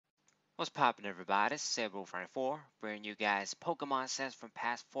What's poppin', everybody? It's celebi bringing you guys Pokemon sets from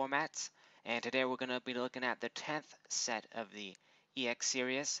past formats, and today we're gonna be looking at the 10th set of the EX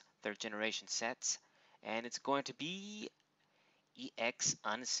series, third generation sets, and it's going to be EX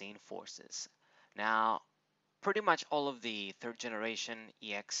Unseen Forces. Now, pretty much all of the third generation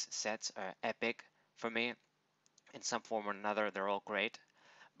EX sets are epic for me in some form or another. They're all great,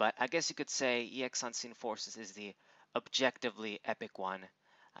 but I guess you could say EX Unseen Forces is the objectively epic one,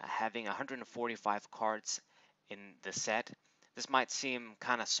 having 145 cards in the set. This might seem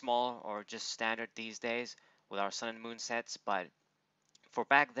kind of small or just standard these days with our Sun and Moon sets, but for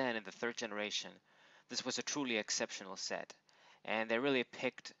back then in the third generation, this was a truly exceptional set, and they really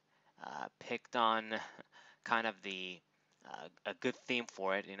picked on kind of a good theme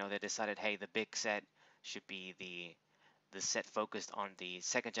for it. You know, they decided, hey, the big set should be the set focused on the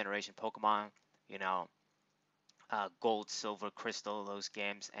second generation Pokemon. You know, Gold, Silver, Crystal, those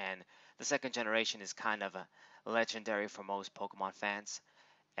games, and the second generation is kind of legendary for most Pokemon fans,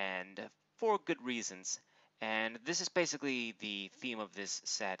 and for good reasons. And this is basically the theme of this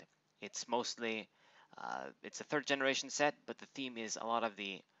set. It's mostly it's a third generation set, but the theme is a lot of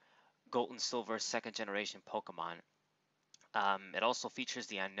the Gold and Silver second generation Pokemon. It also features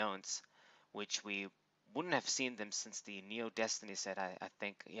the unknowns, which we wouldn't have seen them since the Neo Destiny set. I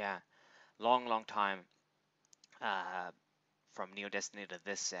think, yeah, long time uh, from Neo Destiny to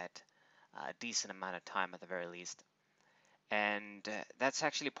this set, a decent amount of time at the very least. And that's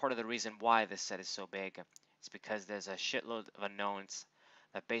actually part of the reason why this set is so big. It's because there's a shitload of unknowns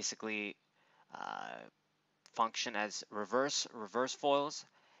that basically uh, function as reverse foils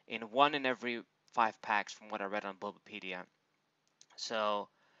in one in every 5 packs, from what I read on Bulbapedia. So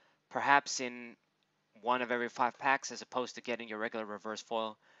perhaps in one of every 5 packs, as opposed to getting your regular reverse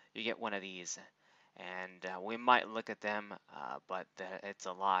foil, you get one of these. And we might look at them, but it's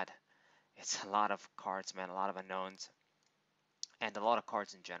a lot. It's a lot of cards, man, a lot of unknowns, and a lot of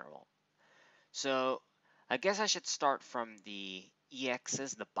cards in general. So I guess I should start from the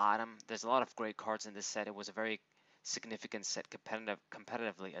EXs, the bottom. There's a lot of great cards in this set. It was a very significant set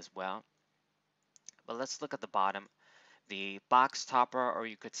competitively as well. But let's look at the bottom. The box topper, or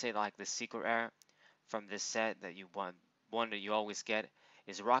you could say like the secret rare from this set that one that you always get,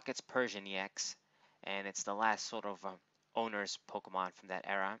 is Rocket's Persian EX, and it's the last sort of owner's Pokemon from that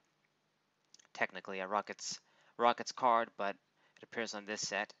era. Technically a Rocket's card, but it appears on this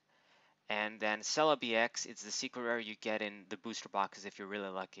set. And then Celebi X, it's the secret rare you get in the booster boxes if you're really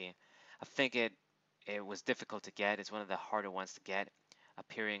lucky. I think it was difficult to get. It's one of the harder ones to get,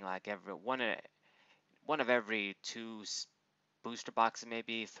 appearing like every one of every two booster boxes,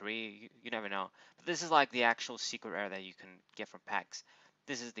 maybe three. You never know. But this is like the actual secret rare that you can get from packs.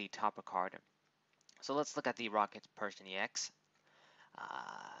 This is the topper card. So let's look at the Rocket Persian EX. Uh,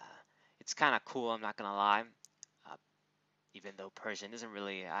 it's kind of cool, I'm not gonna lie. Uh, Even though Persian isn't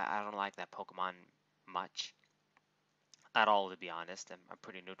really, I don't like that Pokemon much at all, to be honest. I'm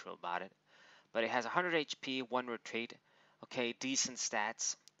pretty neutral about it. But it has 100 HP, 1 retreat, okay, decent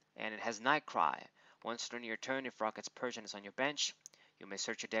stats, and it has Nightcry. Once during your turn, if Rocket's Persian is on your bench, you may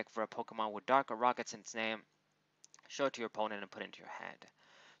search your deck for a Pokemon with Dark or Rockets in its name, show it to your opponent, and put it into your hand.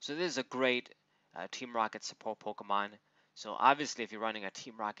 So this is a great Team Rocket support Pokemon. So obviously, if you're running a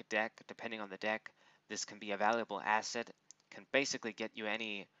Team Rocket deck, depending on the deck, this can be a valuable asset. Can basically get you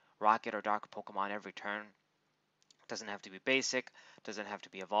any Rocket or Dark Pokemon every turn. Doesn't have to be basic, doesn't have to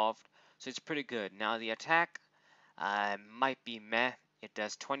be evolved. So it's pretty good. Now the attack might be meh. It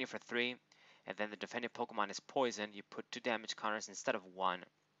does 20 for 3, and then the defending Pokemon is poisoned. You put 2 damage counters instead of 1.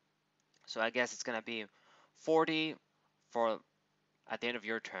 So I guess it's gonna be 40 for at the end of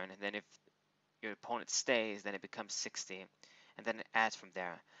your turn, and then if your opponent stays, then it becomes 60, and then it adds from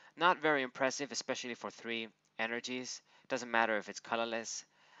there. Not very impressive, especially for 3 energies. Doesn't matter if it's colorless.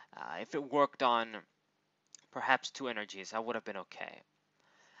 If it worked on perhaps 2 energies, I would have been okay.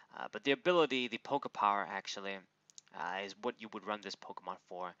 But the ability, the Poke Power actually, is what you would run this Pokemon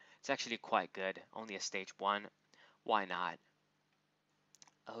for. It's actually quite good. Only a stage 1. Why not?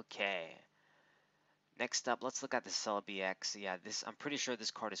 Okay. Next up, let's look at the Celebi X. Yeah, this I'm pretty sure this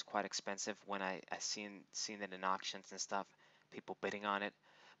card is quite expensive when I seen it in auctions and stuff. People bidding on it.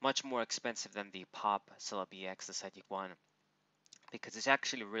 Much more expensive than the Pop Celebi X, the Psychic one, because it's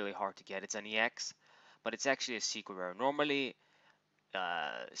actually really hard to get. It's an EX, but it's actually a secret rare. Normally,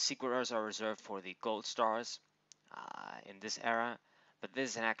 secret rares are reserved for the gold stars in this era, but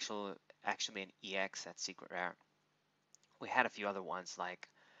this is actually an EX, that's secret rare. We had a few other ones, like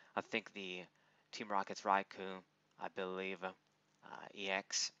I think the Team Rocket's Raikou, I believe,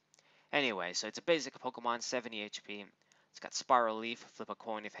 EX. Anyway, so it's a basic Pokemon, 70 HP, It's got Spiral Leaf, flip a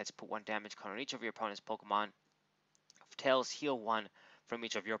coin. If heads, put 1 damage card on each of your opponent's Pokemon. If tails, heal 1 from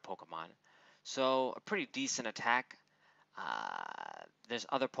each of your Pokemon. So a pretty decent attack. There's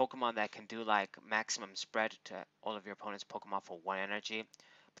other Pokemon that can do like maximum spread to all of your opponent's Pokemon for 1 energy,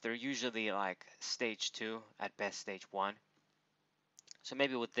 but they're usually like stage 2, at best stage 1. So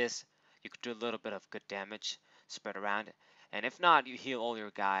maybe with this, you could do a little bit of good damage spread around. And if not, you heal all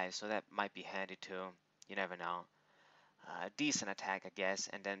your guys, so that might be handy too. You never know. Decent attack, I guess.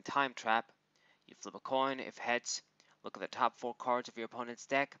 And then Time Trap. You flip a coin. If heads, look at the top 4 cards of your opponent's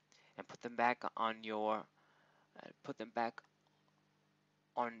deck and put them back on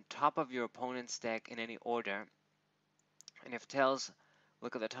top of your opponent's deck in any order. And if tails,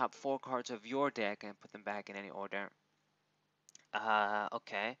 look at the top 4 cards of your deck and put them back in any order.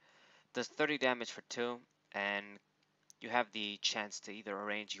 Okay. Does 30 damage for 2, and you have the chance to either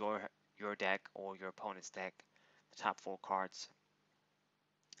arrange your deck or your opponent's deck, the top 4 cards.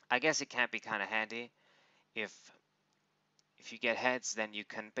 I guess it can be kind of handy if you get heads, then you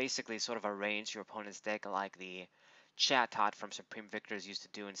can basically sort of arrange your opponent's deck like the Chatot from Supreme Victors used to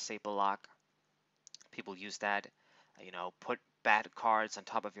do in Staple Lock. People use that, put bad cards on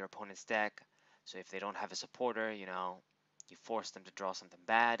top of your opponent's deck. So if they don't have a supporter, you force them to draw something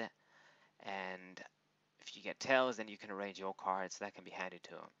bad. And if you get tails, then you can arrange your cards. That can be handy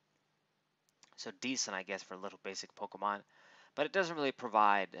too. So decent, I guess, for little basic Pokemon. But it doesn't really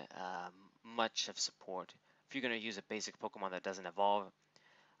provide much of support. If you're going to use a basic Pokemon that doesn't evolve,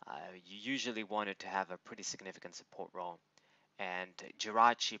 you usually want it to have a pretty significant support role. And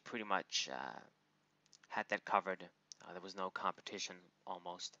Jirachi pretty much had that covered. There was no competition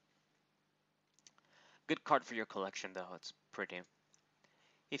almost. Good card for your collection though, it's pretty.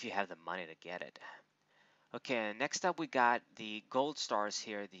 If you have the money to get it. Okay, next up we got the gold stars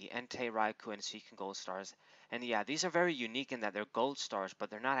here, the Entei, Raikou, and Suicune gold stars. And yeah, these are very unique in that they're gold stars, but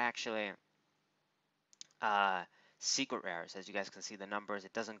they're not actually secret rares. As you guys can see the numbers,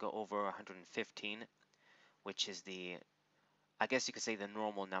 it doesn't go over 115, which is the, I guess you could say the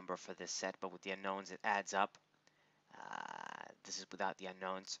normal number for this set, but with the unknowns it adds up. This is without the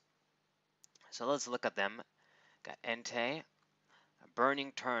unknowns. So let's look at them. Got Entei.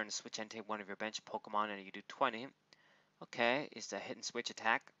 Burning Turn, switch Entei one of your bench Pokemon and you do 20. Okay, is the hit and switch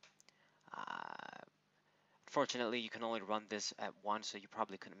attack. Unfortunately, you can only run this at once, so you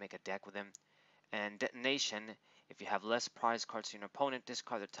probably couldn't make a deck with him. And Detonation, if you have less prize cards than your opponent,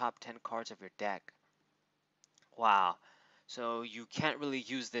 discard the top 10 cards of your deck. Wow, so you can't really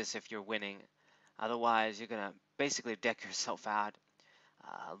use this if you're winning. Otherwise, you're going to basically deck yourself out.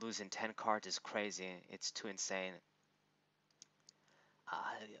 Losing 10 cards is crazy. It's too insane.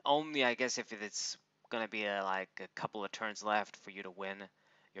 Only, I guess, if it's going to be like a couple of turns left for you to win,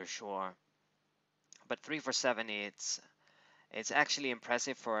 you're sure. But 3 for 70, it's actually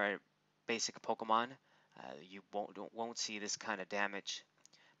impressive for a basic Pokemon. You won't see this kind of damage.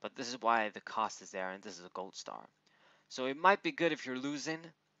 But this is why the cost is there, and this is a gold star. So it might be good if you're losing,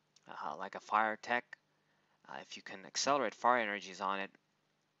 like a fire tech. If you can accelerate fire energies on it,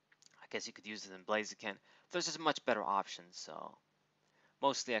 I guess you could use it in Blaziken. There's just much better options, so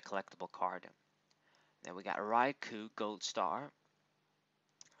mostly a collectible card. Then we got Raikou Gold Star.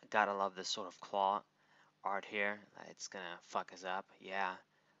 Gotta love this sort of claw art here. It's gonna fuck us up. Yeah,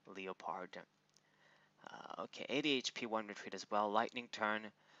 Leopard. Okay, 80 HP, 1 retreat as well. Lightning Turn.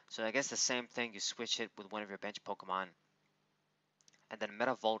 So I guess the same thing. You switch it with one of your bench Pokemon. And then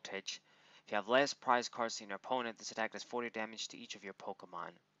Meta Voltage. If you have less prize cards than your opponent, this attack does 40 damage to each of your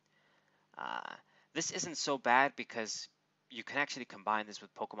Pokemon. This isn't so bad because you can actually combine this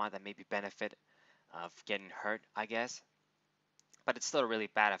with Pokemon that maybe benefit of getting hurt, I guess. But it's still a really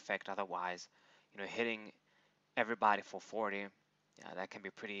bad effect otherwise. Hitting everybody for 40, that can be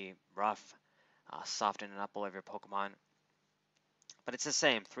pretty rough. Softening up all of your Pokemon. But it's the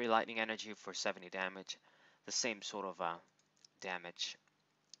same, 3 lightning energy for 70 damage. The same sort of damage.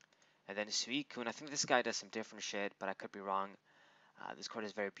 And then Suicune, I think this guy does some different shit, but I could be wrong. This card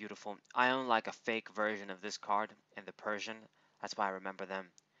is very beautiful. I own like a fake version of this card in the Persian. That's why I remember them.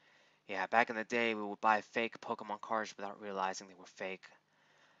 Yeah, back in the day, we would buy fake Pokemon cards without realizing they were fake.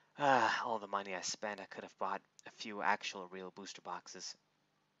 All the money I spent, I could have bought a few actual real booster boxes.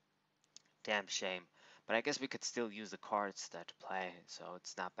 Damn shame. But I guess we could still use the cards to play, so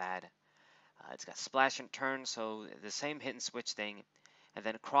it's not bad. It's got Splash and Turn, so the same hit and switch thing. And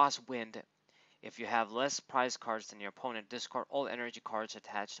then Crosswind. If you have less prize cards than your opponent, discard all energy cards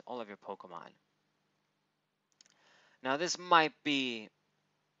attached to all of your Pokemon. Now this might be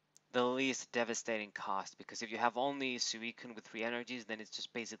the least devastating cost, because if you have only Suicune with 3 energies, then it's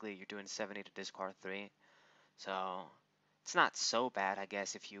just basically you're doing 70 to discard 3. So It's not so bad, I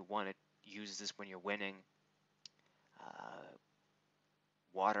guess, if you want to use this when you're winning. Uh,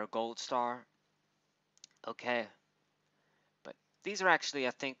 Water Gold Star. Okay, but these are actually,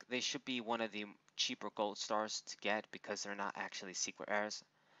 I think they should be one of the cheaper gold stars to get because they're not actually secret rares.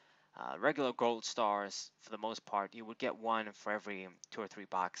 Regular gold stars, for the most part, you would get one for every 2 or 3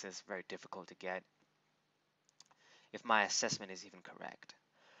 boxes. Very difficult to get, if my assessment is even correct.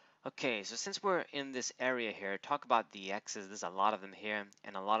 Okay, so since we're in this area here, talk about the X's. There's a lot of them here,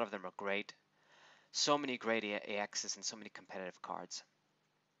 and a lot of them are great. So many great AXs and so many competitive cards.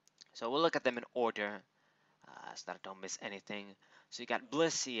 So we'll look at them in order so that I don't miss anything. So you got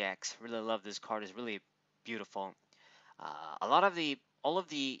Bliss EX. Really love this card. It's really beautiful. All of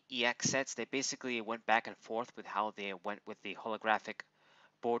the EX sets, they basically went back and forth with how they went with the holographic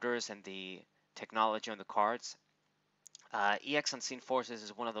borders and the technology on the cards. EX Unseen Forces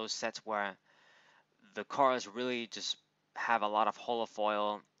is one of those sets where the cards really just have a lot of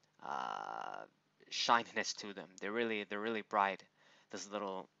holofoil uh, shininess to them. They're really bright. Those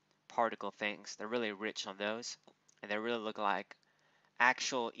little particle things. They're really rich on those, and they really look like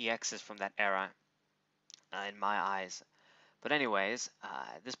actual EXs from that era in my eyes. But anyways,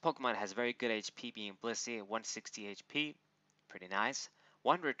 this Pokemon has very good HP, being Blissey, 160 HP, pretty nice.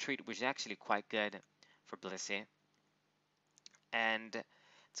 One Retreat, which is actually quite good for Blissey. And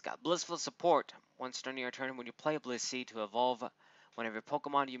it's got Blissful Support. Once during your turn, when you play Blissey to evolve one of your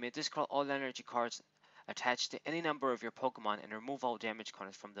Pokemon, you may discard all the energy cards attached to any number of your Pokemon and remove all damage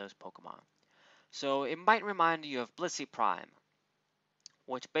cards from those Pokemon. So it might remind you of Blissey Prime,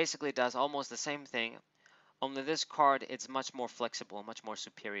 which basically does almost the same thing, only this card is much more flexible, much more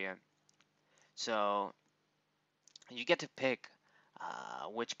superior. So you get to pick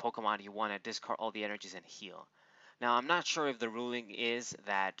which Pokemon you want to discard all the energies and heal. Now, I'm not sure if the ruling is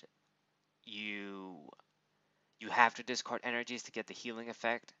that you you have to discard energies to get the healing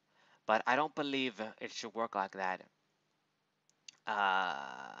effect, but I don't believe it should work like that.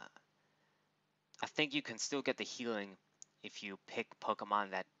 I think you can still get the healing if you pick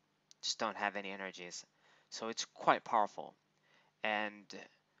Pokemon that just don't have any energies. So it's quite powerful. And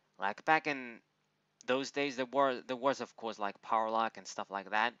like back in those days, there was of course like Power Lock and stuff like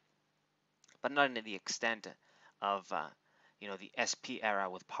that, but not in the extent of the SP era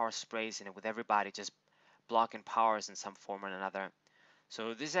with power sprays and with everybody just blocking powers in some form or another.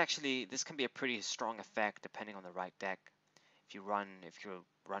 So this can be a pretty strong effect depending on the right deck. If you run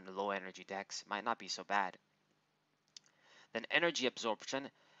low energy decks, it might not be so bad. Then energy absorption,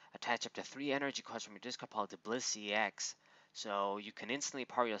 attach up to 3 energy cards from your discard pile to Bliss EX, so you can instantly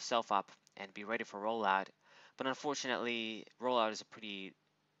power yourself up and be ready for rollout. But unfortunately, rollout is a pretty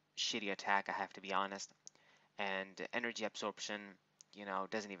shitty attack, I have to be honest. And energy absorption,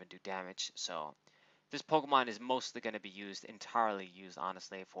 doesn't even do damage. So this Pokemon is mostly going to be entirely used,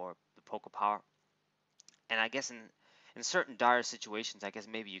 honestly, for the Poke Power. And I guess in certain dire situations, I guess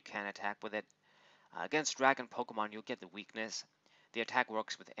maybe you can attack with it. Against Dragon Pokemon, you'll get the weakness. The attack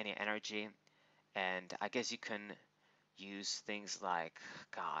works with any energy, and I guess you can use things like,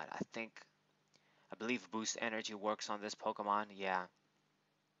 God, I believe Boost Energy works on this Pokemon. Yeah,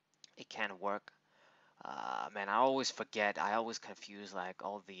 it can work. Man, I always forget. I always confuse like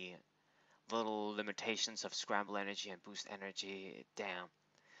all the little limitations of Scramble Energy and Boost Energy. Damn.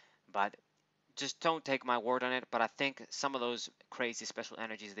 But just don't take my word on it. But I think some of those crazy special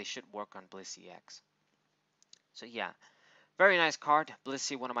energies, they should work on Bliss EX. So yeah, very nice card.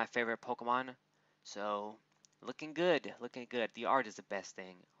 Blissey, one of my favorite Pokemon. So looking good, looking good. The art is the best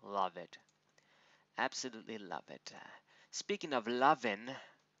thing. Love it. Absolutely love it. Speaking of loving,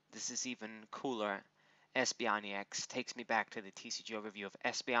 this is even cooler. Espeon EX takes me back to the TCG overview of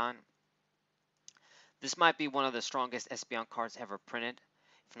Espeon. This might be one of the strongest Espeon cards ever printed,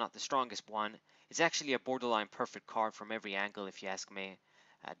 if not the strongest one. It's actually a borderline perfect card from every angle, if you ask me,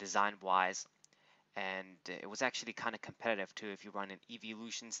 design-wise. And it was actually kind of competitive too. If you run an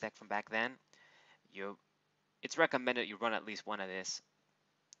Evolutions deck from back then, it's recommended you run at least one of this.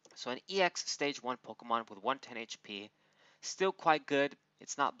 So an EX Stage 1 Pokemon with 110 HP, still quite good.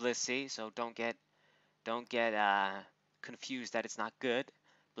 It's not Blissey, so don't get confused that it's not good.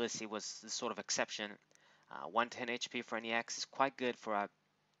 Blissey was the sort of exception. 110 HP for an EX is quite good for a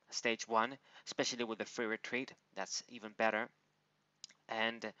Stage 1, especially with a free retreat. That's even better.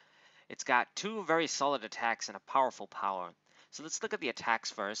 And it's got 2 very solid attacks and a powerful power. So let's look at the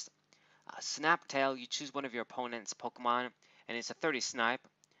attacks first. Snap Tail, you choose one of your opponent's Pokemon, and it's a 30 snipe.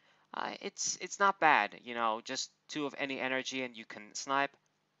 It's not bad, just 2 of any energy and you can snipe.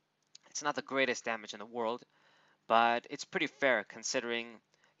 It's not the greatest damage in the world, but it's pretty fair considering,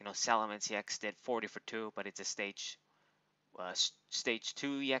 Salamence EX did 40 for 2, but it's a stage Stage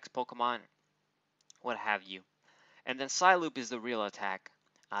 2 EX Pokemon, what have you. And then Psyloop is the real attack.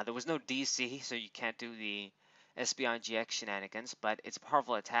 There was no DC, so you can't do the Espeon GX shenanigans, but it's a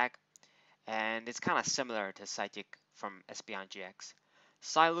powerful attack, and it's kind of similar to Psychic from Espeon GX.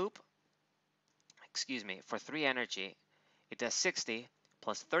 Psyloop, excuse me, for 3 energy, it does 60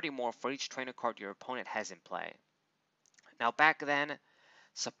 plus 30 more for each trainer card your opponent has in play. Now back then,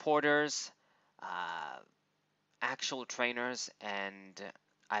 supporters, uh, actual trainers, and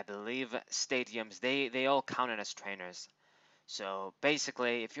I believe stadiums, they all counted as trainers. So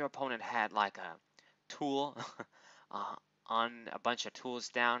basically, if your opponent had like a tool uh, on a bunch of tools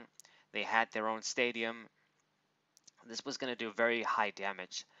down, they had their own stadium, this was going to do very high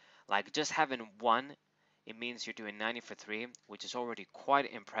damage. Like just having one, it means you're doing 90 for 3, which is already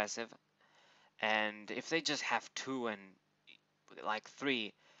quite impressive. And if they just have 2 and like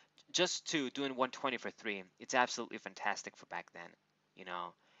 3, just 2 doing 120 for 3, it's absolutely fantastic for back then. You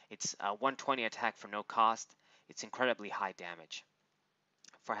know, it's a 120 attack for no cost. It's incredibly high damage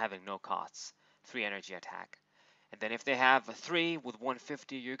for having no costs. 3 energy attack. And then if they have a 3 with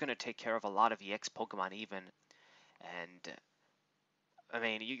 150, you're going to take care of a lot of EX Pokemon even. And I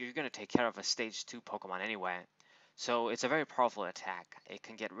mean, you're going to take care of a stage 2 Pokemon anyway. So it's a very powerful attack. It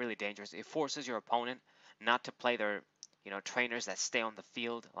can get really dangerous. It forces your opponent not to play their, trainers that stay on the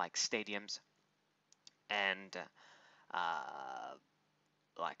field, like stadiums and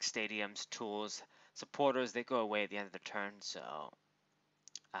tools, supporters. They go away at the end of the turn, so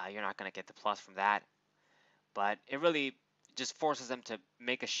you're not going to get the plus from that. But it really just forces them to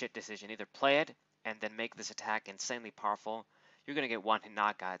make a shit decision. Either play it and then make this attack insanely powerful. You're going to get one-hit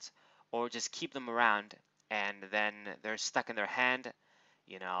knockouts. Or just keep them around and then they're stuck in their hand.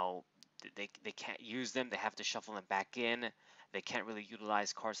 You know, they can't use them. They have to shuffle them back in. They can't really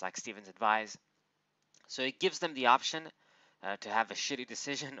utilize cards like Steven's Advise. So it gives them the option to have a shitty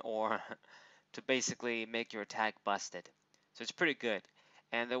decision or to basically make your attack busted. So it's pretty good.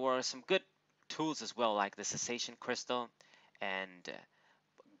 And there were some good tools as well, like the Cessation Crystal and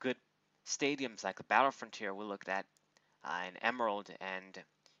good stadiums like the Battle Frontier we looked at in Emerald, and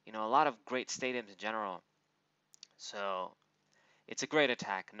a lot of great stadiums in general. So it's a great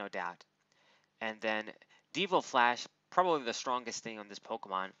attack, no doubt. And then Devo Flash, probably the strongest thing on this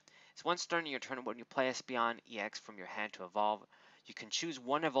Pokemon. It's once during your turn when you play Espeon EX from your hand to evolve, you can choose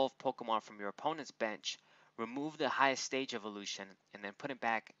one evolved Pokemon from your opponent's bench, remove the highest stage evolution, and then put it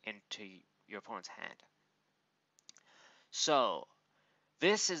back into your opponent's hand. So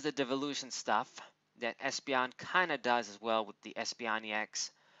this is the devolution stuff that Espeon kind of does as well with the Espeon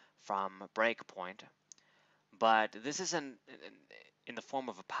EX from Breakpoint. But this is in the form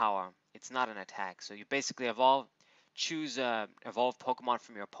of a power. It's not an attack. So you basically choose a evolved Pokemon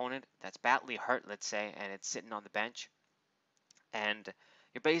from your opponent that's badly hurt, let's say, and it's sitting on the bench. And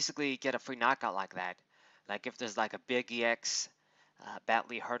you basically get a free knockout like that. Like if there's like a big EX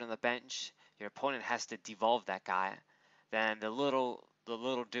badly hurt on the bench, your opponent has to devolve that guy. Then the little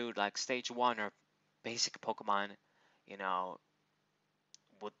dude like stage 1 or basic Pokemon,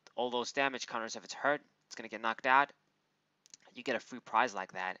 with all those damage counters, if it's hurt, it's going to get knocked out. You get a free prize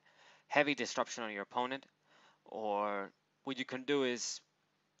like that. Heavy disruption on your opponent. Or what you can do is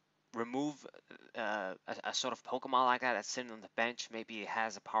remove a sort of Pokemon like that that's sitting on the bench. Maybe it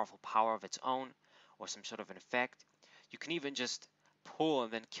has a powerful power of its own or some sort of an effect. You can even just pull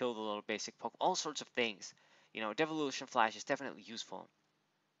and then kill the little basic Pokemon. All sorts of things. Devolution Flash is definitely useful.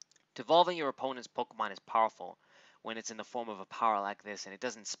 Devolving your opponent's Pokemon is powerful when it's in the form of a power like this and it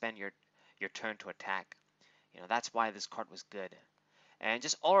doesn't spend your turn to attack. That's why this card was good. And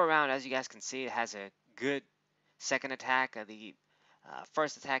just all around, as you guys can see, it has a good second attack. The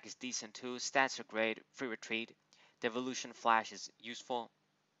first attack is decent too. Stats are great. Free retreat. Devolution Flash is useful.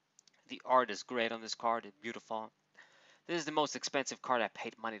 The art is great on this card. It's beautiful. This is the most expensive card I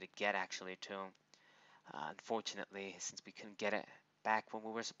paid money to get, actually, too. Unfortunately, since we couldn't get it back when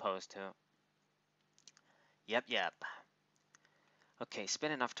we were supposed to. Yep. Okay,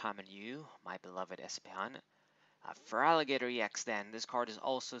 spend enough time on you, my beloved Espeon. For Alligator EX then, this card is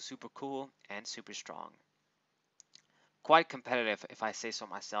also super cool and super strong. Quite competitive, if I say so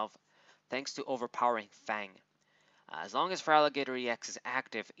myself, thanks to overpowering Fang. As long as Alligator EX is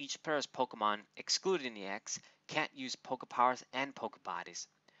active, each player's Pokemon, excluding EX, can't use Pokepowers and Pokebodies.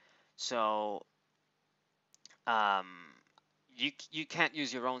 So, you can't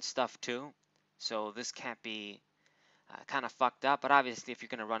use your own stuff too. So this can't be kind of fucked up. But obviously, if you're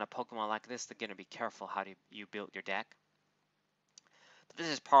going to run a Pokemon like this, they're going to be careful how you build your deck. But this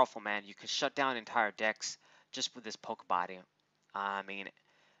is powerful, man. You can shut down entire decks just with this Pokebody. I mean,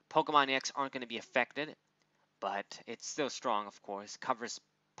 Pokemon EX aren't going to be affected, but it's still strong, of course. Covers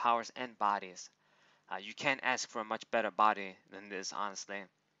powers and bodies. You can't ask for a much better body than this, honestly.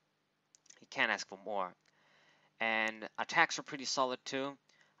 You can't ask for more. And attacks are pretty solid too.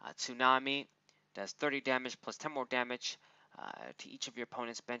 Tsunami does 30 damage plus 10 more damage to each of your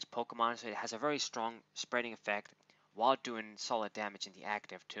opponent's bench Pokemon, so it has a very strong spreading effect while doing solid damage in the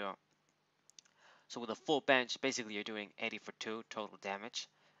active too. So with a full bench, basically you're doing 80 for 2 total damage.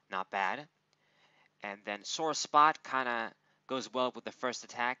 Not bad. And then Sore Spot kind of goes well with the first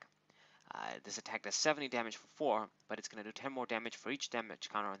attack. This attack does 70 damage for 4, but it's going to do 10 more damage for each damage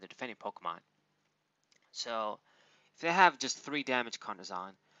counter on the defending Pokemon. So if they have just 3 damage counters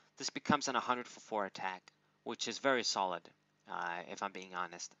on, this becomes an 100 for 4 attack, which is very solid, if I'm being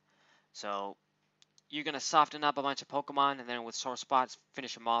honest. So you're going to soften up a bunch of Pokemon, and then with Sore Spots,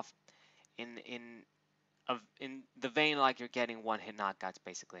 finish them off in the vein like you're getting one-hit knockouts,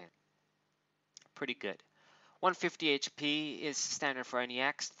 basically. Pretty good. 150 HP is standard for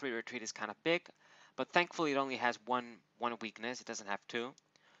NEX. 3 retreat is kind of big, but thankfully it only has one weakness. It doesn't have 2.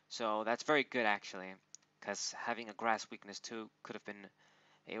 So that's very good actually, because having a grass weakness too could have been,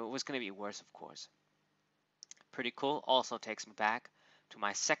 it was going to be worse, of course. Pretty cool. Also takes me back to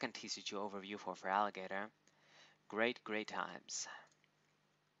my second TCG overview for Alligator. Great times.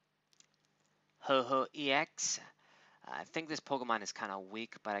 Ho-Ho EX. I think this Pokemon is kind of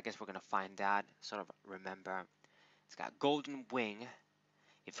weak, but I guess we're going to find out. Sort of remember. It's got Golden Wing.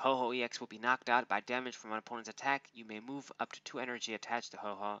 If Ho-Ho EX will be knocked out by damage from an opponent's attack, you may move up to 2 energy attached to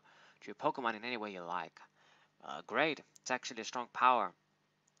Ho-Ho to your Pokemon in any way you like. Great. It's actually a strong power.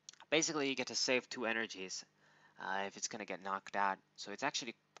 Basically, you get to save 2 energies if it's going to get knocked out. So it's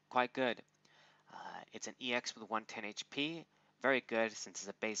actually quite good. It's an EX with 110 HP. Very good since it's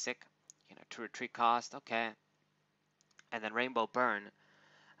a basic. 2 retreat cost. Okay. And then Rainbow Burn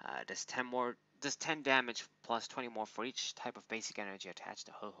does 10 damage plus 20 more for each type of basic energy attached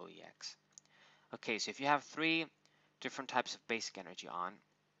to Ho-Ho EX. Okay, so if you have 3 different types of basic energy on,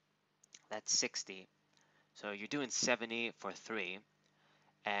 that's 60. So you're doing 70 for 3.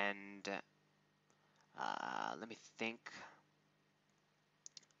 And let me think.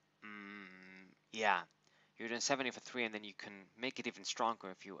 Yeah, you're doing 70 for 3, and then you can make it even stronger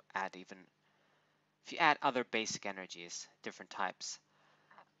if you add other basic energies, different types.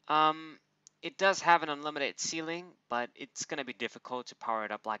 It does have an unlimited ceiling, but it's going to be difficult to power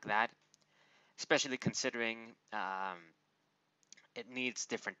it up like that, especially considering it needs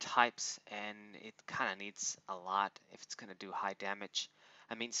different types, and it kind of needs a lot if it's going to do high damage.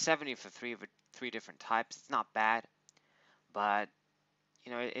 I mean, 70 for 3 different types, it's not bad, but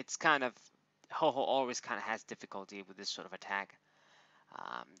it's kind of, Ho-Ho always kind of has difficulty with this sort of attack.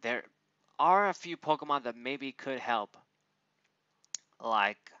 There are a few Pokemon that maybe could help,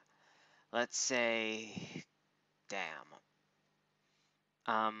 like, let's say,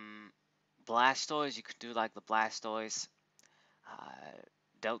 Blastoise. You could do like the Blastoise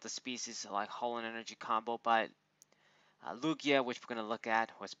Delta species, like Holland Energy combo, but Lugia, which we're going to look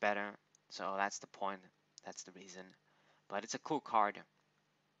at, was better. So that's the point. That's the reason. But it's a cool card.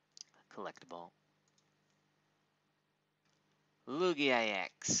 Collectible. Lugia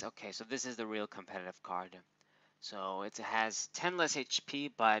X. Okay, so this is the real competitive card. So it has 10 less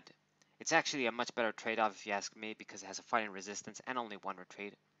HP, but it's actually a much better trade-off if you ask me, because it has a fighting resistance and only 1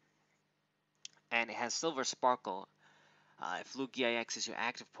 retreat. And it has Silver Sparkle. If Lugia X is your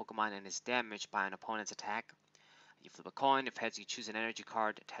active Pokemon and is damaged by an opponent's attack, you flip a coin. If heads, you choose an energy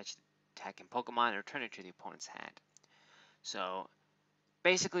card attached to the attacking Pokemon and return it to the opponent's hand. So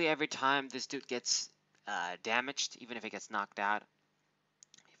basically every time this dude gets damaged, even if it gets knocked out,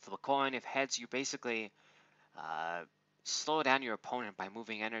 you flip a coin. If heads, you basically slow down your opponent by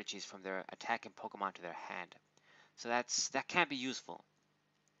moving energies from their attacking Pokemon to their hand. So that can be useful.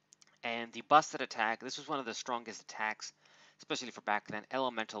 And the busted attack, this was one of the strongest attacks, especially for back then,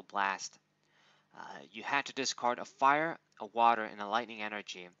 Elemental Blast. You had to discard a fire, a water, and a lightning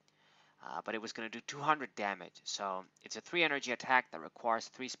energy, but it was going to do 200 damage. So it's a 3 energy attack that requires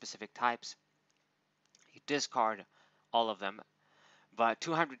 3 specific types. You discard all of them, but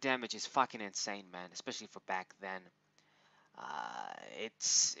 200 damage is fucking insane, man, especially for back then.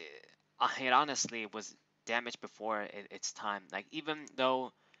 It honestly was damage before its time. Like, even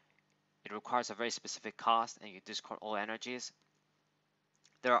though it requires a very specific cost and you discard all energies,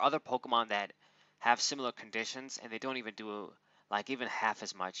 there are other Pokemon that have similar conditions and they don't even do like even half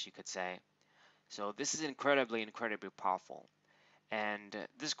as much, you could say. So this is incredibly powerful. And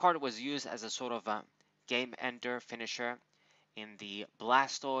this card was used as a sort of a game ender finisher in the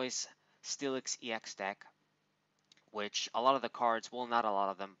Blastoise Steelix EX deck, which a lot of the cards, well, not a lot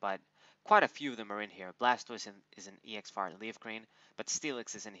of them, but quite a few of them are in here. Blastoise is an EX Fire Leaf Green, but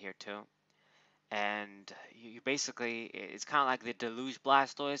Steelix is in here too. And you basically, it's kind of like the Deluge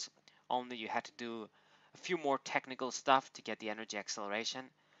Blastoise, only you had to do a few more technical stuff to get the energy acceleration.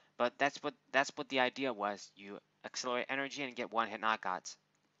 But that's what the idea was. You accelerate energy and get one-hit knockouts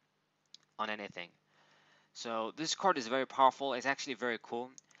on anything. So this card is very powerful. It's actually very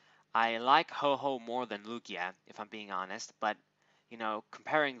cool. I like Ho-Ho more than Lugia, if I'm being honest. But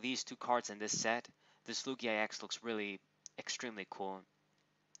comparing these two cards in this set, this Lugia X looks really extremely cool.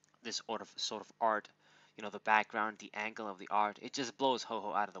 This sort of art, the background, the angle of the art, it just blows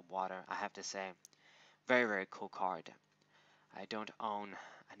Ho-Ho out of the water, I have to say. Very, very cool card. I don't own,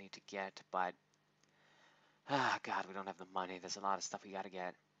 I need to get, but God, we don't have the money. There's a lot of stuff we gotta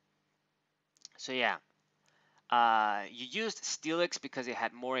get. So yeah, you used Steelix because it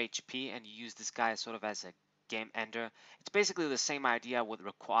had more HP, and you used this guy sort of as a game ender. It's basically the same idea with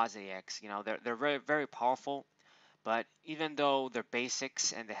Rayquaza EX. They're very, very powerful, but even though they're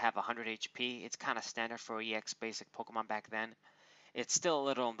basics and they have 100 HP, it's kind of standard for EX basic Pokemon back then. It's still a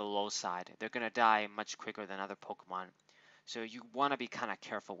little on the low side. They're gonna die much quicker than other Pokemon, so you want to be kind of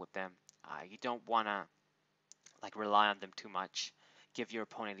careful with them. You don't want to rely on them too much. Give your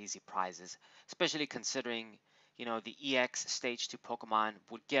opponent easy prizes, especially considering the EX stage 2 Pokemon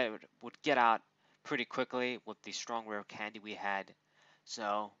would get out pretty quickly with the strong rare candy we had.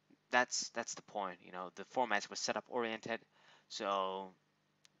 So that's the point. The formats were setup oriented, so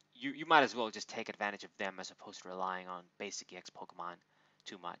you might as well just take advantage of them as opposed to relying on basic EX Pokemon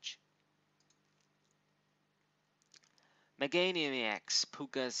too much. Meganium EX,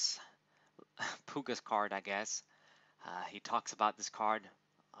 Puga's card, I guess. He talks about this card,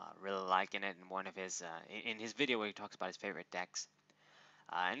 really liking it in one of his in his video where he talks about his favorite decks.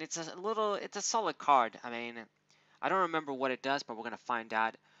 And it's a solid card. I mean, I don't remember what it does, but we're gonna find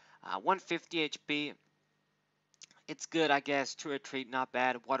out. 150 HP. It's good, I guess. True Retreat, not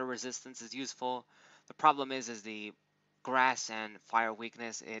bad. Water resistance is useful. The problem is the grass and fire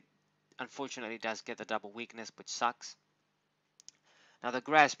weakness. It unfortunately does get the double weakness, which sucks. Now the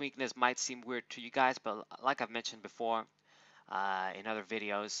grass weakness might seem weird to you guys, but like I've mentioned before in other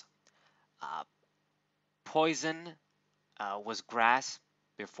videos, uh, poison was grass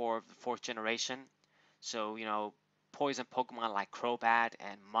before the 4th generation. So, poison Pokemon like Crobat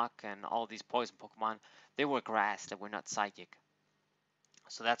and Muck and all these poison Pokemon, they were grass, they were not psychic.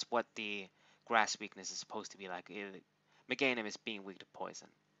 So that's what the grass weakness is supposed to be like. Meganium is being weak to poison.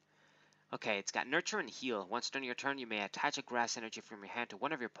 Okay, it's got Nurture and Heal. Once during your turn, you may attach a grass energy from your hand to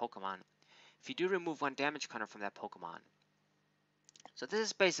one of your Pokemon. If you do, remove one damage counter from that Pokemon. So this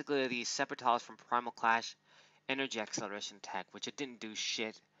is basically the Sceptile from Primal Clash energy acceleration attack, which it didn't do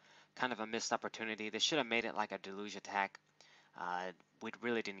shit. Kind of a missed opportunity. They should have made it like a deluge attack. We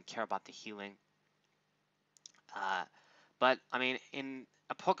really didn't care about the healing. But I mean, in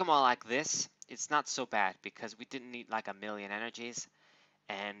a Pokemon like this, it's not so bad because we didn't need like a million energies.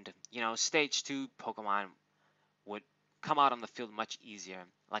 And stage 2 Pokemon would come out on the field much easier.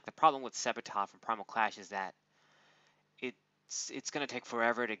 Like the problem with Sceptile from Primal Clash is that it's going to take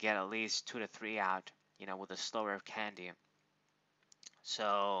forever to get at least 2 to 3 out, with a slower candy.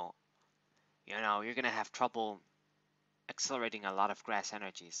 So, you're going to have trouble accelerating a lot of grass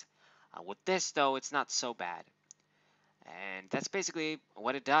energies. With this, though, it's not so bad. And that's basically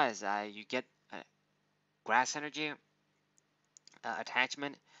what it does. You get grass energy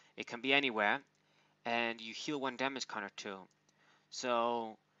attachment. It can be anywhere. And you heal one damage counter too.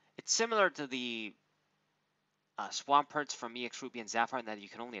 So, it's similar to the Swamperts from EX Ruby and Sapphire in that you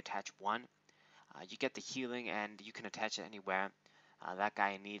can only attach one. You get the healing and you can attach it anywhere. That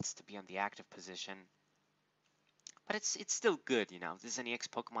guy needs to be on the active position. But it's still good, This is an EX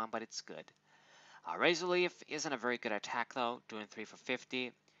Pokemon, but it's good. Razor Leaf isn't a very good attack though, doing 3 for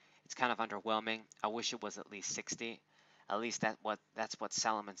 50. It's kind of underwhelming. I wish it was at least 60. At least that's what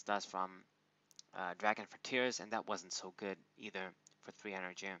Salamence does from Dragon for Tears, and that wasn't so good either for 3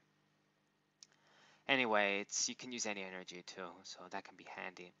 energy. Anyway, you can use any energy too, so that can be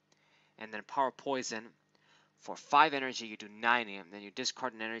handy. And then Power Poison. For 5 energy, you do 90, and then you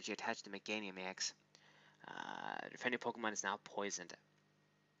discard an energy attached to Meganium EX. If any Pokemon is now poisoned.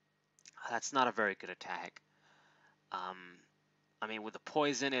 That's not a very good attack. I mean, with the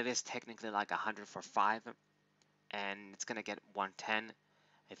poison, it is technically like 100 for 5, and it's going to get 110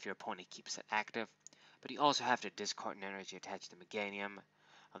 if your opponent keeps it active. But you also have to discard an energy attached to Meganium.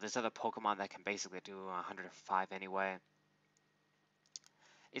 There's other Pokemon that can basically do 105 anyway.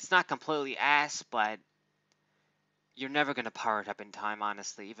 It's not completely ass, but you're never going to power it up in time,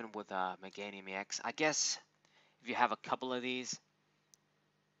 honestly, even with Meganium EX. I guess if you have a couple of these,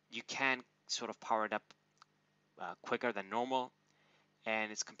 you can sort of power it up quicker than normal,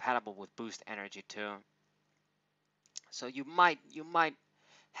 and it's compatible with boost energy too. So you might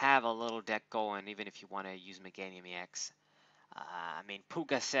have a little deck going even if you want to use Meganium EX. I mean,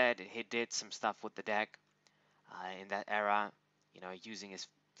 Puga said he did some stuff with the deck in that era, using his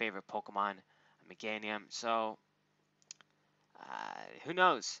favorite Pokemon, Meganium. So who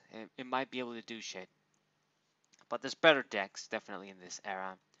knows? It might be able to do shit. But there's better decks definitely in this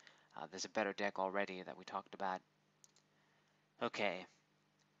era. There's a better deck already that we talked about. Okay,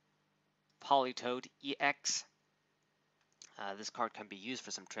 Politoed EX. This card can be used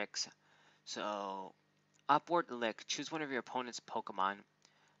for some tricks. So, Upward Lick. Choose one of your opponent's Pokemon.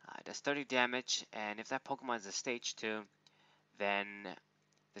 It does 30 damage, and if that Pokemon is a stage 2, then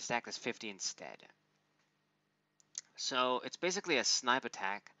the stack is 50 instead. So, it's basically a snipe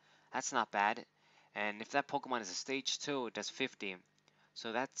attack. That's not bad. And if that Pokemon is a stage 2, it does 50.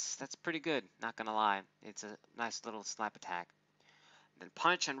 So that's pretty good, not gonna lie. It's a nice little snipe attack. Then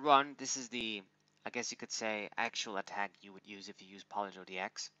Punch and Run. This is the, I guess you could say, actual attack you would use if you use Polito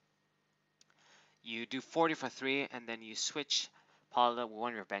DX. You do 40 for 3, and then you switch Polito with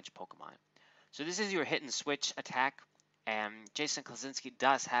one of your bench Pokemon. So this is your hit and switch attack, and Jason Klasinski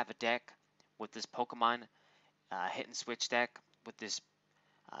does have a deck with this Pokemon hit and switch deck with this,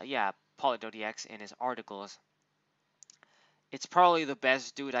 Polito DX in his articles. It's probably the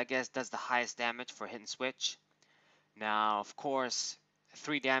best dude, I guess, does the highest damage for hit and switch. Now, of course,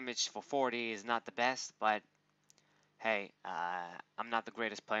 3 damage for 40 is not the best, but hey, I'm not the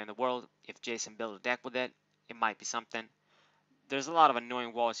greatest player in the world. If Jason built a deck with it, it might be something. There's a lot of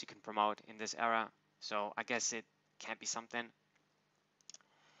annoying walls you can promote in this era, so I guess it can't be something.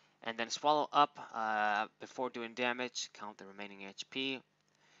 And then swallow up before doing damage, count the remaining HP.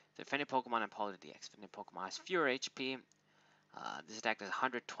 The defending Pokemon and Polito DX. Defending Pokemon has fewer HP. This deck does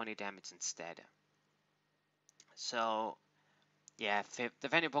 120 damage instead. So, yeah, if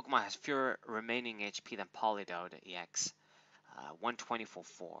defending Pokemon has fewer remaining HP than Polito EX, 120 for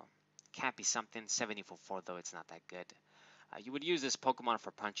 4. Can't be something. 70 for 4, though it's not that good. You would use this Pokemon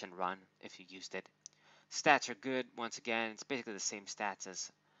for Punch and Run if you used it. Stats are good. Once again, it's basically the same stats as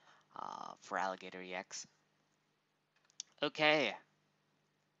for Alligator EX. Okay.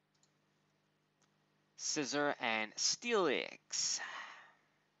 Scissor and Steelix.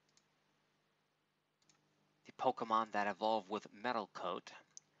 The Pokemon that evolve with Metal Coat.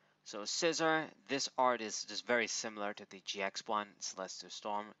 So Scissor, this art is just very similar to the GX one, Celestial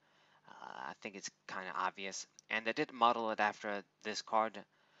Storm. I think it's kind of obvious. And they did model it after this card,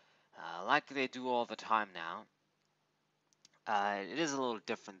 like they do all the time now. It is a little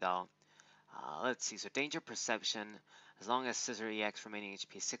different though. Let's see, so Danger Perception, as long as Scissor EX remaining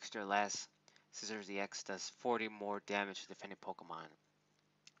HP 60 or less, Scissor EX does 40 more damage to defending Pokemon.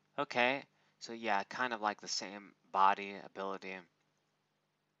 Okay, so yeah, kind of like the same body ability.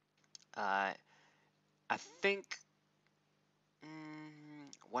 I think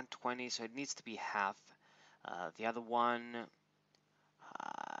 120, so it needs to be half. The other one,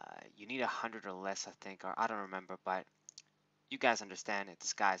 you need 100 or less, I think, or I don't remember, but you guys understand it.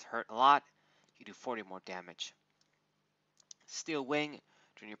 This guy's hurt a lot. You do 40 more damage. Steel Wing,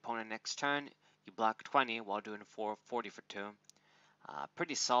 during your opponent next turn, you block 20 while doing 40 for 2.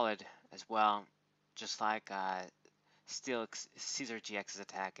 Pretty solid as well, just like Steel Caesar GX's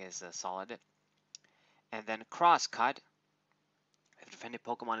attack is solid. And then Cross Cut. If defending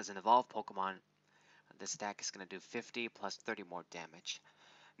Pokemon is an evolved Pokemon, this attack is going to do 50 plus 30 more damage.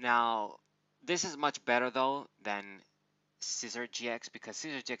 Now, this is much better though than Scissor GX because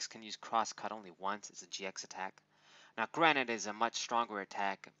Scissor GX can use Cross Cut only once. It's a GX attack. Now, granted, it's a much stronger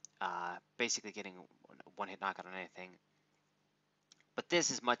attack, basically getting one-hit knockout on anything. But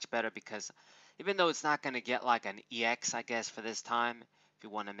this is much better because even though it's not going to get like an EX, I guess, for this time, if you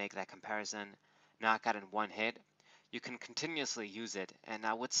want to make that comparison, knockout in one hit, you can continuously use it. And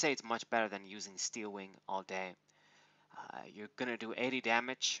I would say it's much better than using Steel Wing all day. You're going to do 80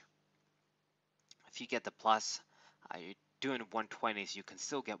 damage. If you get the plus, you're doing 120, so you can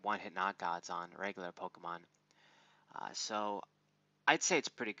still get one-hit knockouts on regular Pokemon. So I'd say it's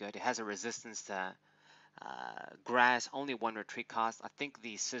pretty good. It has a resistance to grass, only 1 retreat cost. I think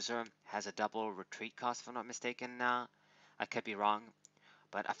the Scissor has a double retreat cost, if I'm not mistaken now. I could be wrong.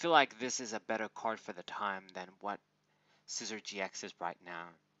 But I feel like this is a better card for the time than what Scissor GX is right now.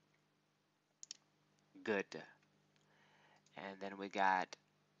 Good. And then we got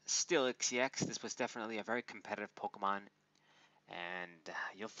Steelix EX. This was definitely a very competitive Pokemon. And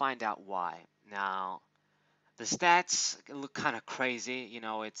you'll find out why. Now, the stats look kind of crazy,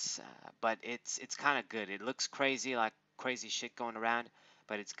 but it's kind of good. It looks crazy, like crazy shit going around,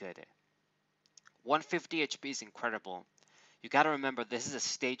 but it's good. 150 HP is incredible. You gotta remember this is a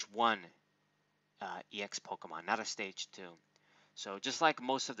stage 1 EX Pokemon, not a stage 2. So just like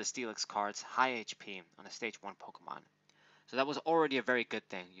most of the Steelix cards, high HP on a stage 1 Pokemon. So that was already a very good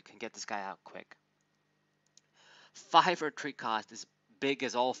thing. You can get this guy out quick. 5 retreat cost is big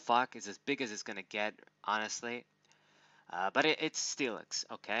as all fuck. It's as big as it's gonna get, honestly. But it's Steelix,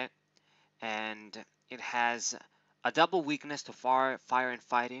 okay? And it has a double weakness to fire and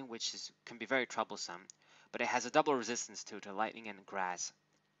fighting, which can be very troublesome. But it has a double resistance to lightning and grass,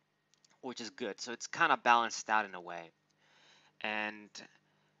 which is good. So it's kind of balanced out in a way. And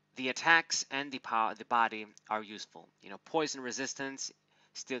the attacks and the body are useful. You know, poison resistance.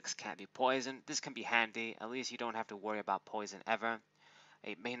 Steelix can't be poisoned. This can be handy. At least you don't have to worry about poison ever.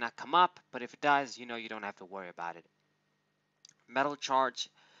 It may not come up, but if it does, you know you don't have to worry about it. Metal charge.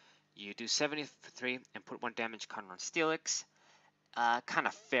 You do 73 and put 1 damage card on Steelix. Kind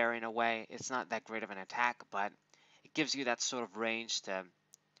of fair in a way. It's not that great of an attack, but it gives you that sort of range to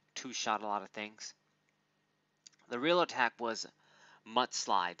two-shot a lot of things. The real attack was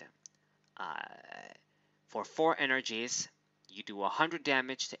Mudslide. For 4 energies, you do 100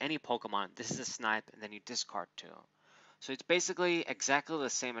 damage to any Pokemon. This is a snipe, and then you discard 2. So it's basically exactly the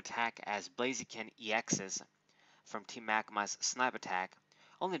same attack as Blaziken EX's from Team Magma's snipe attack.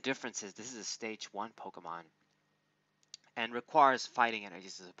 Only difference is this is a stage 1 Pokemon and requires fighting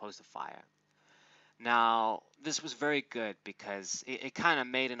energies as opposed to fire. Now, this was very good because it kind of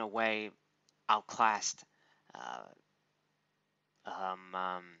made, in a way, outclassed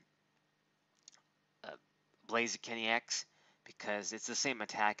Blaziken EX because it's the same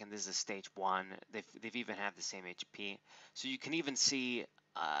attack and this is a stage 1. They've even have the same HP. So you can even see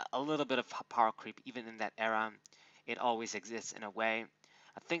a little bit of power creep even in that era. It always exists in a way.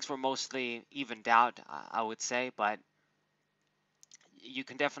 Things were mostly evened out, I would say, but you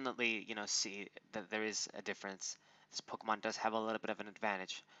can definitely, see that there is a difference. This Pokemon does have a little bit of an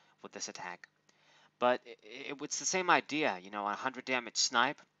advantage with this attack. But it's the same idea, a 100 damage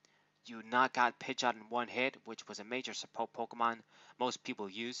snipe. You knock out Pidgeot in 1 hit, which was a major support Pokemon most people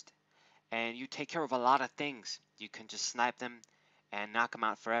used. And you take care of a lot of things. You can just snipe them and knock them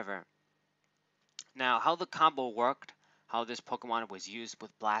out forever. Now, how the combo worked, how this Pokemon was used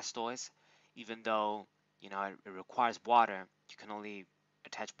with Blastoise, even though, it requires water, you can only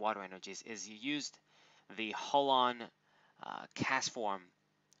attach water energies, is you used the Holon cast form.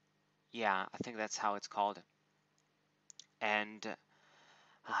 Yeah, I think that's how it's called. And,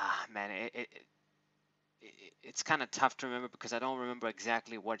 man, it's kind of tough to remember because I don't remember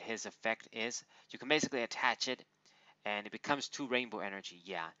exactly what his effect is. You can basically attach it, and it becomes 2 rainbow energy,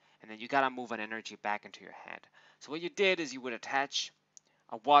 yeah. And then you gotta move an energy back into your hand. So what you did is you would attach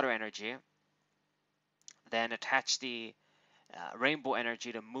a water energy, then attach the rainbow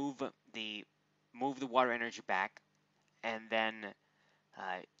energy to move the water energy back, and then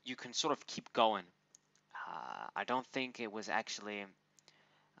you can sort of keep going. I don't think it was actually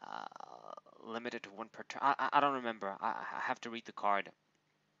limited to 1 per turn. I don't remember. I have to read the card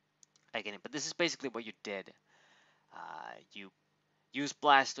again. But this is basically what you did. You use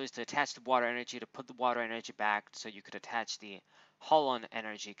Blastoise to attach the water energy to put the water energy back so you could attach the Holon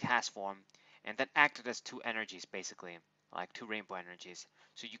energy cast form, and that acted as 2 energies basically, like 2 rainbow energies,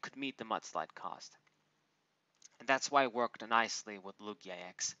 so you could meet the Mudslide cost. And that's why it worked nicely with Lugia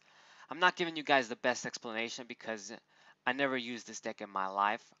X. I'm not giving you guys the best explanation because I never used this deck in my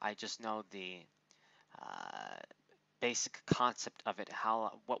life. I just know the basic concept of it.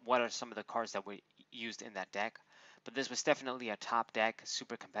 What are some of the cards that were used in that deck? But this was definitely a top deck,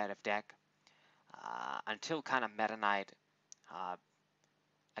 super competitive deck. Until kind of Meta Knight,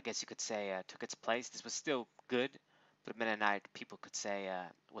 I guess you could say, took its place. This was still good, but Meta Knight, people could say,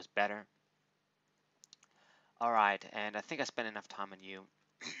 was better. Alright, and I think I spent enough time on you.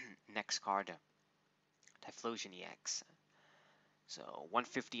 Next card, Typhlosion EX. So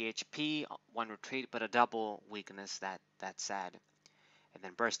 150 HP, 1 retreat, but a double weakness. That's sad. And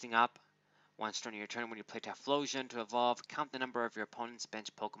then bursting up. Once during your turn, when you play Typhlosion to evolve, count the number of your opponent's bench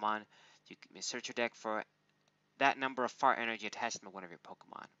Pokemon. You can search your deck for that number of fire energy attached to one of your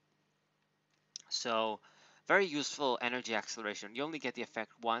Pokemon. So, very useful energy acceleration. You only get the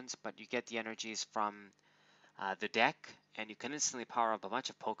effect once, but you get the energies from the deck, and you can instantly power up a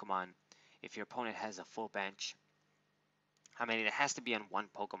bunch of Pokemon if your opponent has a full bench. I mean, it has to be on 1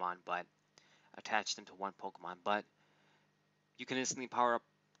 Pokemon, but attach them to 1 Pokemon. But you can instantly power up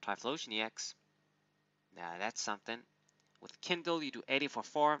Typhlosion EX. Now that's something. With Kindle, you do 80 for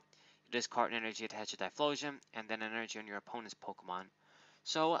 4. You discard energy attached to Typhlosion, and then energy on your opponent's Pokemon.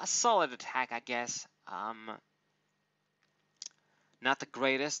 So a solid attack, I guess. Not the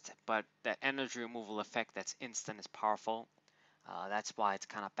greatest, but that energy removal effect that's instant is powerful. That's why it's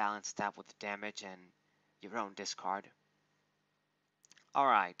kind of balanced out with the damage and your own discard.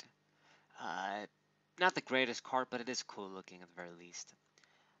 Alright, uh, not the greatest card, but it is cool looking at the very least.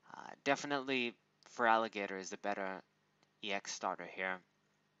 Definitely for Alligator is the better EX starter here.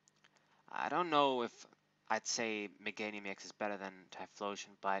 I don't know if I'd say Meganium EX is better than Typhlosion,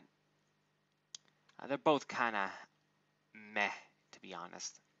 but they're both kind of meh, to be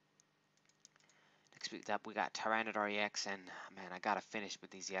honest. Next up, we got Tyranitar EX, and man, I gotta finish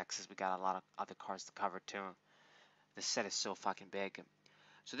with these EXs. We got a lot of other cards to cover too. This set is so fucking big.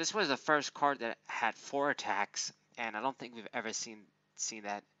 So this was the first card that had 4 attacks, and I don't think we've ever seen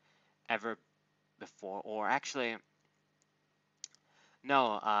that ever before. Or actually,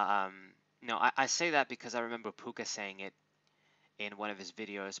 no, no. I say that because I remember Puka saying it in one of his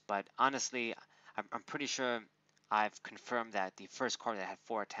videos. But honestly, I'm pretty sure I've confirmed that the first card that had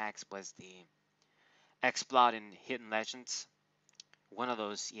 4 attacks was the Exploud in Hidden Legends, one of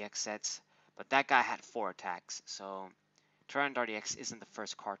those EX sets. But that guy had 4 attacks, so Tyranitar EX isn't the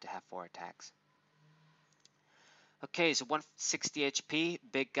first card to have 4 attacks. Okay, so 160 HP,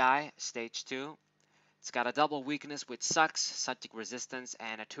 big guy, stage 2. It's got a double weakness which sucks, subject resistance,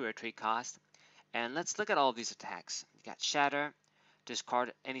 and a 2 retreat cost. And let's look at all of these attacks. You got Shatter,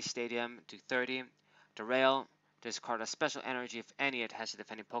 discard any stadium, do 30. Derail, discard a special energy if any it has a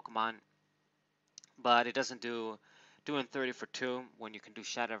defending Pokemon. But it doesn't do doing 30 for 2 when you can do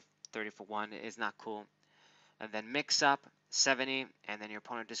Shatter 30 for 1 is not cool. And then Mix Up, 70, and then your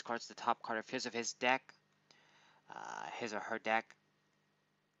opponent discards the top card of his deck. His or her deck.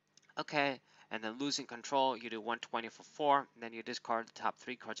 Okay, and then Losing Control, you do 120 for 4, and then you discard the top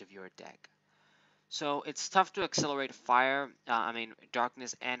 3 cards of your deck. So it's tough to accelerate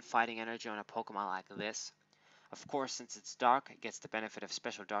darkness and fighting energy on a Pokemon like this. Of course, since it's dark, it gets the benefit of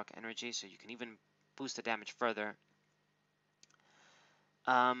special dark energy, so you can even boost the damage further.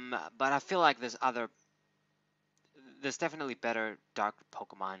 But I feel like there's definitely better dark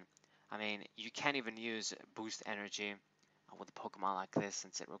Pokemon. I mean, you can't even use boost energy with a Pokemon like this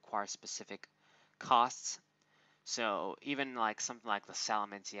since it requires specific costs. So even like something like the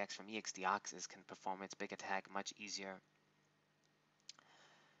Salamence EX from EX Deoxys can perform its big attack much easier.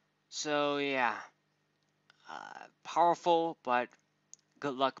 So yeah, powerful, but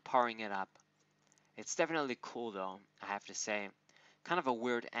good luck powering it up. It's definitely cool though, I have to say. Kind of a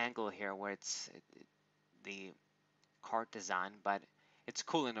weird angle here where it's the card design, but it's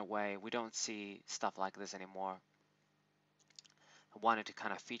cool in a way. We don't see stuff like this anymore. I wanted to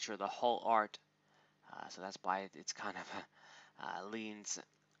kind of feature the whole art, so that's why it's kind of leans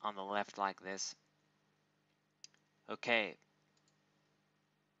on the left like this. Okay,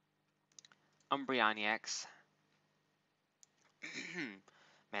 Umbreon EX.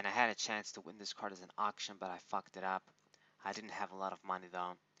 Man, I had a chance to win this card as an auction, but I fucked it up. I didn't have a lot of money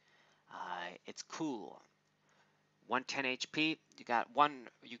though. It's cool. 110 HP. You got one.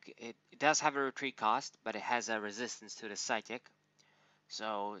 It does have a retreat cost, but it has a resistance to the Psychic.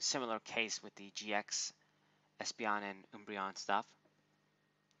 So similar case with the GX, Espeon, and Umbreon stuff.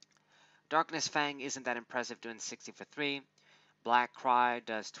 Darkness Fang isn't that impressive, doing 60 for 3. Black Cry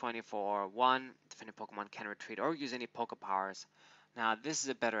does 20 for 1. Defending Pokemon can retreat or use any Poke Powers. Now this is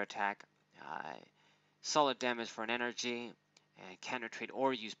a better attack. Solid damage for an energy, and can retreat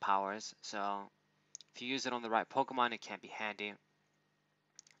or use powers. So if you use it on the right Pokemon, it can be handy.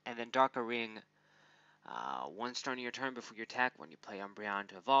 And then Darker Ring, once during your turn before your attack, when you play Umbreon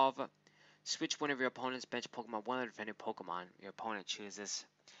to evolve, switch one of your opponent's bench Pokemon, one defending Pokemon your opponent chooses.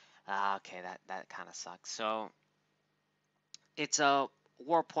 Okay, that kind of sucks. So it's a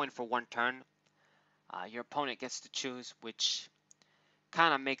war point for 1 turn. Your opponent gets to choose, which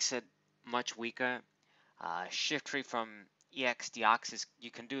kind of makes it much weaker. Shift Tree from EX Deoxys,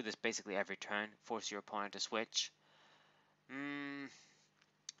 you can do this basically every turn, force your opponent to switch.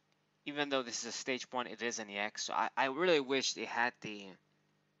 Even though this is a stage 1, it is an EX, so I really wish they had the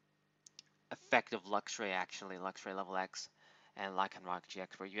effect of Luxray actually, Luxray level X and Lycanroc GX,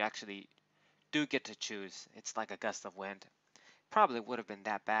 where you actually do get to choose. It's like a gust of wind. Probably would have been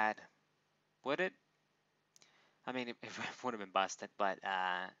that bad. Would it? I mean, it would have been busted, but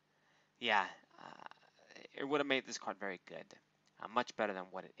yeah, it would have made this card very good. Much better than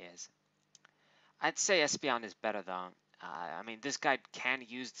what it is. I'd say Espeon is better though. I mean, this guy can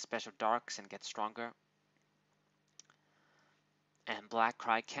use the special darks and get stronger. And Black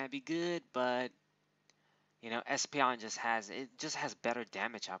Cry can be good, but you know, Espeon just has better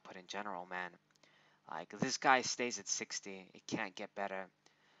damage output in general, man. Like this guy stays at 60, it can't get better.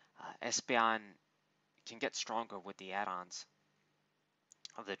 Espeon can get stronger with the add-ons.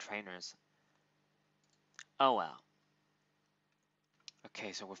 of the trainers. Oh well.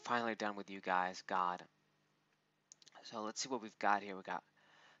 Okay, so we're finally done with you guys. God. So let's see what we've got here. We got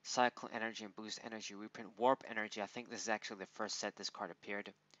Cycle Energy and Boost Energy, Reprint Warp Energy. I think this is actually the first set this card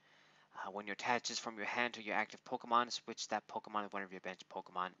appeared. When you attach this from your hand to your active Pokemon, switch that Pokemon with one of your bench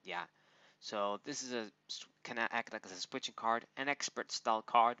Pokemon. Yeah. So this is can act like as a switching card, an expert style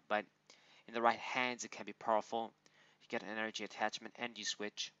card, but in the right hands it can be powerful. You get an energy attachment and you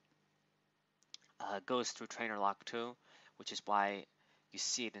switch. Goes through Trainer Lock too, which is why you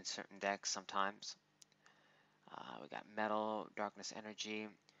see it in certain decks sometimes. We got Metal, Darkness Energy,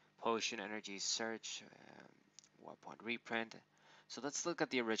 Potion Energy, Search, Warpoint Reprint. So let's look at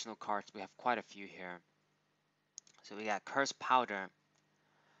the original cards. We have quite a few here. So we got Curse Powder.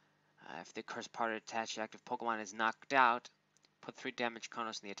 If the Curse Powder attached to active Pokemon is knocked out, put 3 damage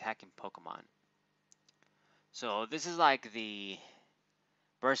counters on the attacking Pokemon. So this is like the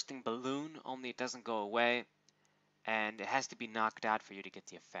Bursting Balloon, only it doesn't go away, and it has to be knocked out for you to get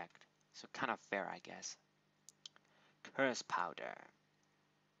the effect. So kind of fair, I guess. Curse Powder.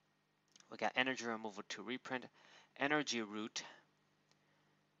 We got Energy Removal to Reprint, Energy Root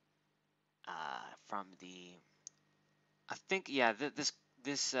from the. I think yeah,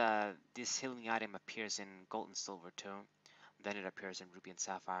 this healing item appears in Gold and Silver too. Then it appears in Ruby and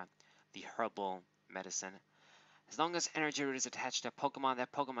Sapphire. The herbal medicine. As long as Energy Root is attached to a Pokemon,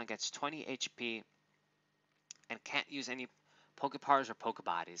 that Pokemon gets 20 HP and can't use any Pokepowers or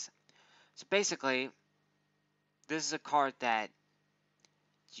Pokebodies. So basically, this is a card that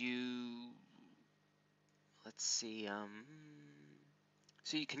you. Let's see.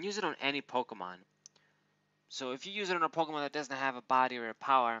 So you can use it on any Pokemon. So if you use it on a Pokemon that doesn't have a body or a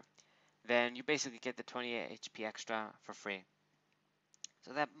power, then you basically get the 28 HP extra for free.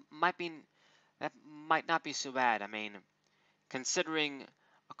 So that might not be so bad. I mean, considering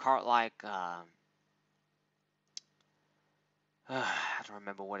a card like I don't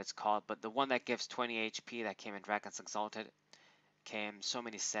remember what it's called, but the one that gives 20 HP that came in Dragon's Exalted came so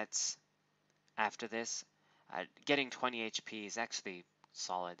many sets after this. Getting 20 HP is actually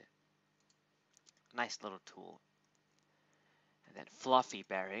solid. Nice little tool. And then Fluffy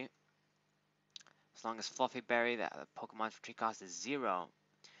Berry. As long as Fluffy Berry, the Pokemon's retreat cost is 0.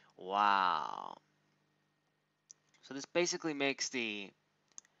 Wow. So this basically makes the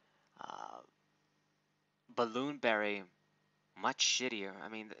Balloon Berry much shittier. I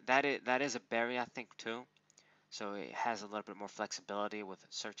mean, that is a berry, I think, too. So it has a little bit more flexibility with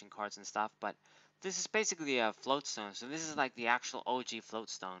searching cards and stuff. But this is basically a Floatstone. So this is like the actual OG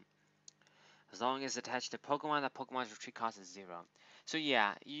Floatstone. As long as attached to Pokemon, that Pokemon's retreat cost is 0. So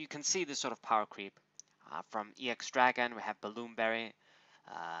yeah, you can see this sort of power creep. From EX Dragon, we have Balloon Berry.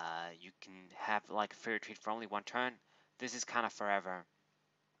 You can have like a Fairy Retreat for only 1 turn. This is kind of forever.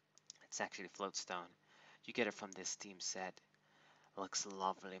 It's actually Floatstone. You get it from this Steam set. Looks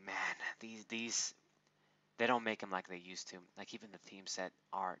lovely, man. These they don't make them like they used to. Like even the theme set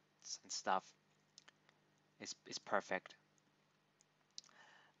arts and stuff is perfect.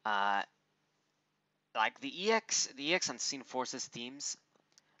 Like the EX Unseen Forces themes,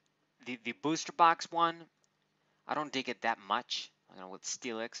 the booster box one, I don't dig it that much. You know, with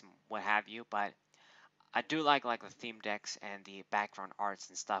Steelix and what have you, but I do like the theme decks and the background arts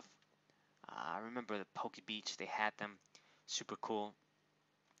and stuff. I remember the Poke Beach, they had them, super cool,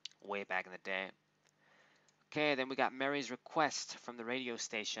 way back in the day. Okay, then we got Mary's Request from the radio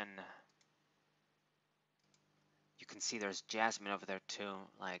station. You can see there's Jasmine over there too,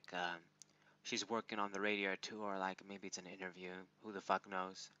 like she's working on the radio too, or like maybe it's an interview, who the fuck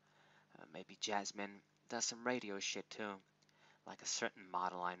knows. Maybe Jasmine does some radio shit too, like a certain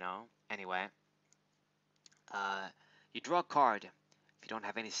model I know. Anyway, you draw a card. If you don't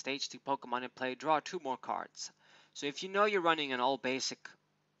have any stage 2 Pokemon in play, draw 2 more cards. So if you know you're running an all basic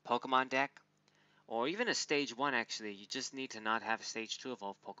Pokemon deck, or even a stage 1 actually, you just need to not have a stage 2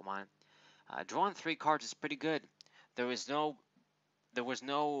 evolved Pokemon. Drawing 3 cards is pretty good. There was no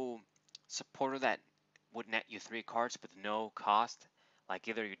supporter that would net you 3 cards with no cost. Like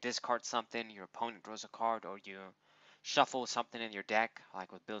either you discard something, your opponent draws a card, or you shuffle something in your deck,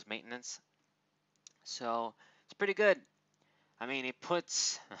 like with Bill's Maintenance. So it's pretty good. I mean, it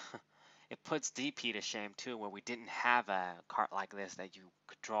puts it puts DP to shame too, where we didn't have a card like this that you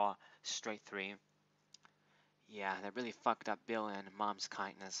could draw straight 3. Yeah, that really fucked up Bill and Mom's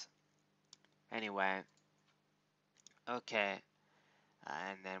kindness. Anyway, okay,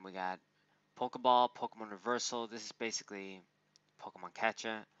 and then we got Pokeball, Pokemon Reversal. This is basically Pokemon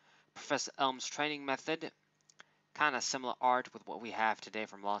Catcher. Professor Elm's training method. Kind of similar art with what we have today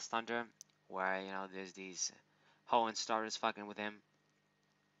from Lost Thunder, where, you know, there's these Hoenn starters fucking with him.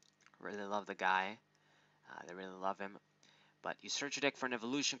 Really love the guy. They really love him. But you search your deck for an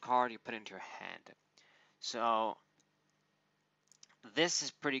evolution card, you put it into your hand. So this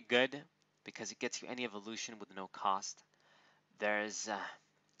is pretty good because it gets you any evolution with no cost. There's,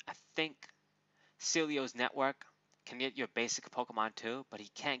 I think, Celio's Network can get you a basic Pokemon too, but he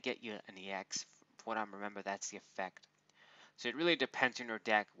can't get you an EX. From what I remember, that's the effect. So it really depends on your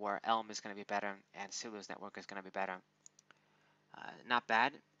deck where Elm is going to be better and Celio's Network is going to be better. Not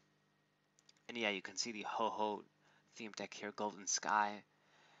bad. And yeah, you can see the Ho-Ho theme deck here, Golden Sky.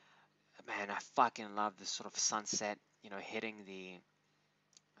 Man, I fucking love this sort of sunset, hitting the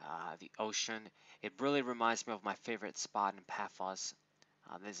ocean. It really reminds me of my favorite spot in Paphos.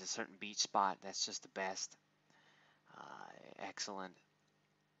 There's a certain beach spot that's just the best. Excellent.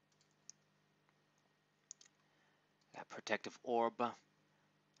 Got Protective Orb.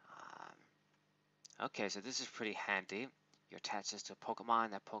 Okay, so this is pretty handy. You attach this to a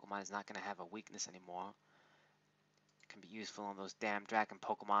Pokemon. That Pokemon is not going to have a weakness anymore. It can be useful on those damn dragon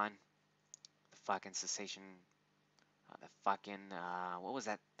Pokemon. The fucking cessation. What was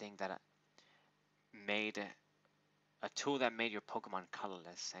that thing that made a tool that made your Pokemon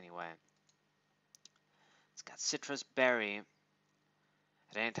colorless anyway? It's got Citrus Berry.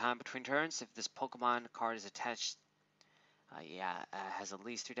 At any time between turns, if this Pokemon card is attached, has at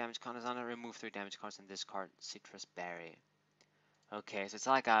least 3 damage counters on it, remove 3 damage cards and discard Citrus Berry. Okay, so it's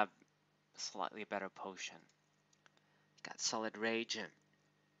like a slightly better potion. Got Solid Rage.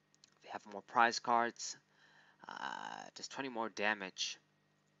 They have more prize cards. Does 20 more damage.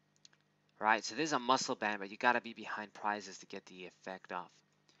 Right, so this is a muscle band, but you gotta be behind prizes to get the effect off.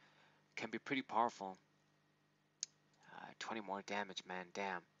 Can be pretty powerful. 20 more damage, man,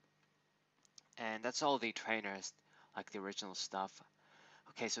 damn. And that's all the trainers, like the original stuff.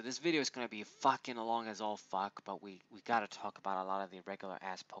 Okay, so this video is gonna be fucking long as all fuck, but we gotta talk about a lot of the regular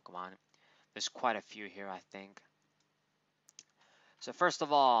ass Pokemon. There's quite a few here, I think. So first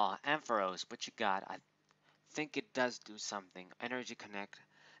of all, Ampharos, what you got? I think it does do something. Energy Connect.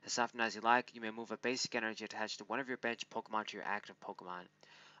 As often as you like, you may move a basic energy attached to one of your bench Pokemon to your active Pokemon.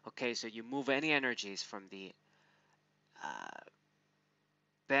 Okay, so you move any energies from the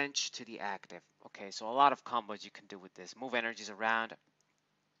bench to the active. Okay, so a lot of combos you can do with this. Move energies around.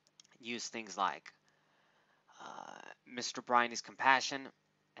 Use things like Mr. Briney's Compassion,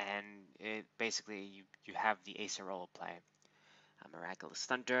 and it basically you have the Acerola play. Miraculous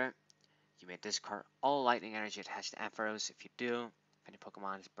Thunder. You may discard all lightning energy attached to Ampharos. If you do, if any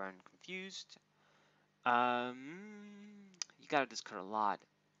Pokemon is burned confused, you gotta discard a lot.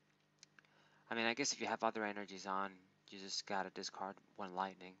 I mean, I guess if you have other energies on, you just gotta discard 1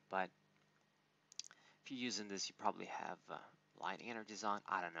 lightning, but if you're using this, you probably have lightning energies on.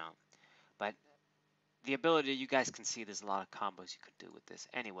 I don't know. But the ability, you guys can see there's a lot of combos you could do with this.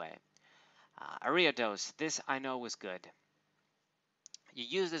 Anyway, Ariados. This I know was good. You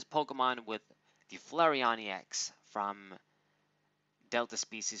use this Pokemon with the Flareon EX from Delta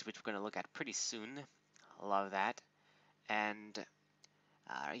Species, which we're going to look at pretty soon. Love that. And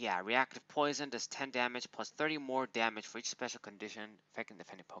Reactive Poison does 10 damage plus 30 more damage for each special condition affecting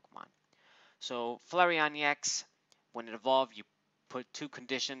defending Pokemon. So Flareon EX, when it evolved, you put 2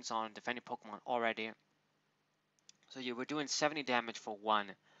 conditions on defending Pokemon already. So you were doing 70 damage for 1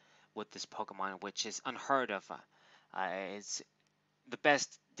 with this Pokemon, which is unheard of. It's the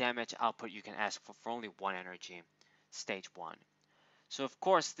best damage output you can ask for only 1 energy, stage 1. So of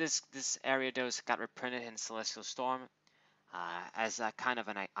course this Ariados got reprinted in Celestial Storm as a kind of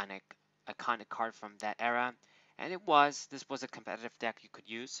an iconic card from that era, and this was a competitive deck you could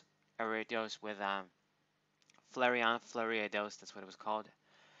use. Ariados with Flareon, Flariados, that's what it was called.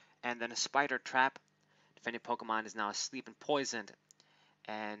 And then a Spider Trap. Defending Pokemon is now asleep and poisoned,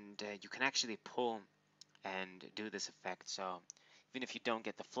 and you can actually pull and do this effect. So even if you don't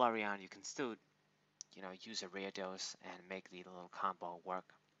get the Flareon, you can still use a Ariados and make the little combo work.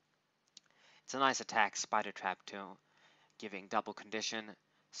 It's a nice attack, Spider Trap too, giving double condition,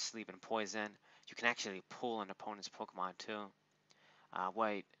 sleep and poison. You can actually pull an opponent's Pokemon too.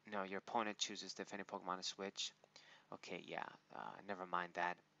 Wait, no, your opponent chooses to defend a Pokemon to switch. Okay, yeah, never mind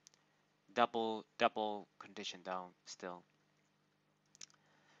that. Double condition though, still.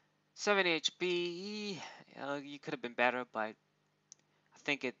 7 HP, you could have been better, but I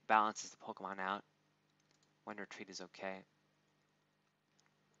think it balances the Pokemon out. Wonder Treat is okay.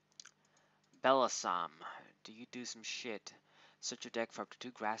 Bellasam, do you do some shit? Search your deck for up to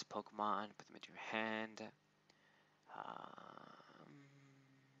 2 grass Pokemon, put them into your hand.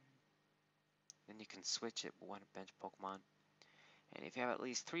 Then you can switch it with 1 bench Pokemon. And if you have at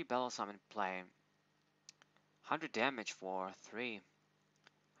least 3 Bellasam in play, 100 damage for 3.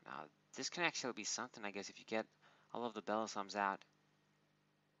 Now, this can actually be something, I guess, if you get all of the Bellosums out.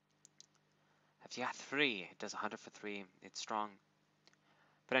 If you got 3, it does 100 for 3. It's strong.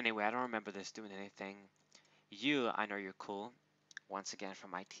 But anyway, I don't remember this doing anything. You, I know you're cool. Once again,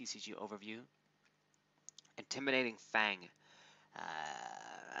 from my TCG overview. Intimidating Fang.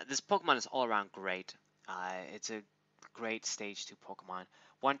 This Pokemon is all around great. It's a great stage 2 Pokemon.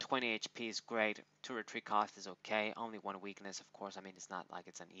 120 HP is great. 2 retreat cost is okay. Only 1 weakness, of course. I mean, it's not like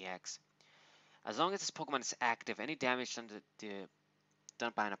it's an EX. As long as this Pokemon is active, any damage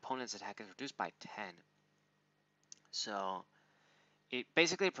done by an opponent's attack is reduced by 10. So it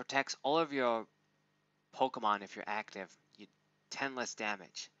basically protects all of your Pokemon if you're active. You 10 less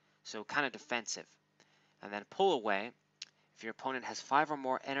damage. So kind of defensive. And then pull away. If your opponent has 5 or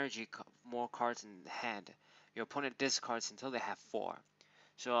more more cards in the hand, your opponent discards until they have 4.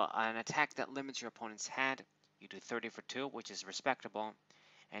 So an attack that limits your opponent's hand, you do 30 for 2, which is respectable,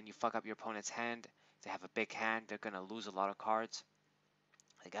 and you fuck up your opponent's hand. If they have a big hand, they're going to lose a lot of cards.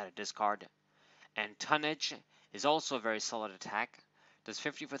 They got to discard. And Tonnage is also a very solid attack. Does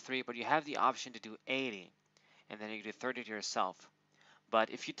 50 for 3, but you have the option to do 80, and then you do 30 to yourself. But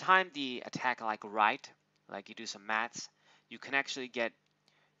if you time the attack right, like you do some maths, you can actually get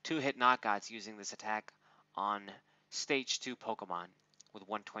 2-hit knockouts using this attack on stage 2 Pokemon with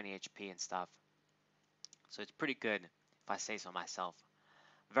 120 HP and stuff. So it's pretty good, if I say so myself.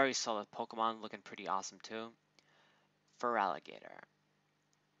 Very solid Pokemon, looking pretty awesome too. Feraligatr.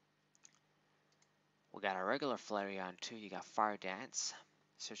 We got a regular Flareon too. You got Fire Dance.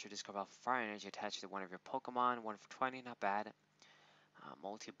 Search your discard pile for fire energy attached to one of your Pokemon. 1 for 20, not bad.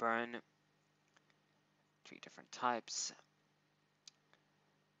 Multi-burn. 3 different types.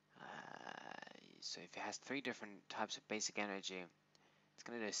 So if it has 3 different types of basic energy, it's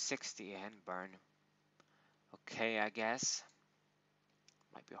going to do 60 and burn. Okay, I guess.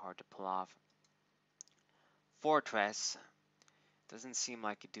 Might be hard to pull off. Fortress. Doesn't seem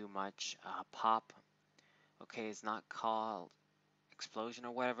like it do much. Pop. Okay, it's not called Explosion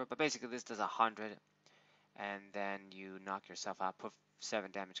or whatever, but basically this does 100. And then you knock yourself out. Put 7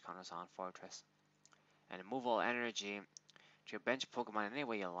 damage counters on Fortress. And move all energy to your bench Pokemon any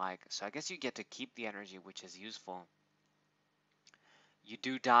way you like. So I guess you get to keep the energy, which is useful. You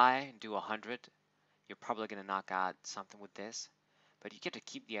do die and do 100. You're probably going to knock out something with this. But you get to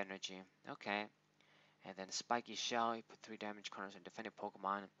keep the energy. Okay. And then Spiky Shell, you put 3 damage counters on defending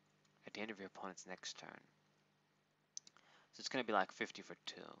Pokemon at the end of your opponent's next turn. So it's going to be like 50 for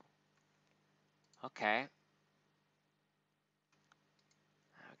 2. Okay.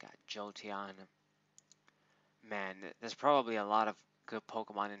 I got Jolteon. Man, there's probably a lot of good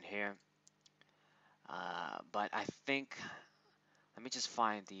Pokemon in here. But I think, let me just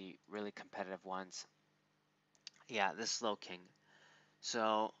find the really competitive ones. Yeah, this Slowking.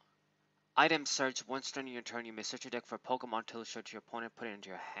 So, item search. Once during your turn, you may search your deck for a Pokemon until show to your opponent, put it into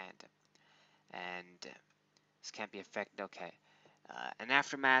your hand. And this can't be affected. Okay. An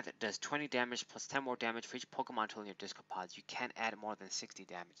Aftermath does 20 damage plus 10 more damage for each Pokemon tool in your discard pods. You can't add more than 60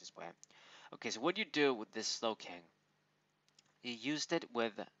 damage this way. Okay, so what do you do with this Slowking? You used it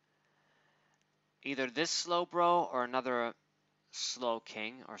with either this Slowbro or another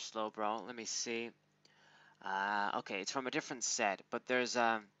Slowking or Slowbro. Let me see. Okay, it's from a different set, but there's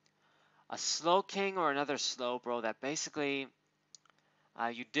a Slowking or another Slowbro that basically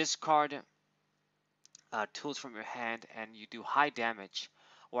you discard tools from your hand and you do high damage.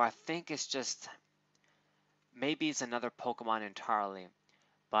 Or I think it's just, maybe it's another Pokemon entirely.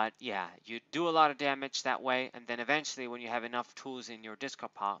 But yeah, you do a lot of damage that way, and then eventually when you have enough tools in your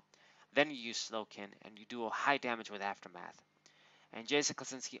discard pile, then you use Slowking and you do a high damage with Aftermath. And Jason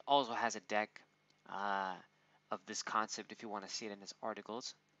Klasinski also has a deck of this concept if you want to see it in his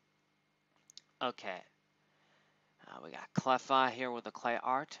articles. Okay, we got Cleffa here with the clay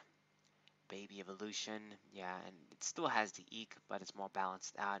art. Baby Evolution, yeah, and it still has the Eek, but it's more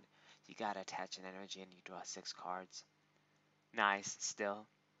balanced out. You gotta attach an energy and you draw 6 cards. Nice, still.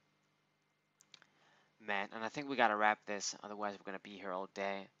 Man, and I think we gotta wrap this, otherwise we're gonna be here all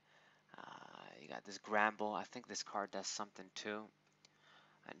day. You got this Gramble. I think this card does something too.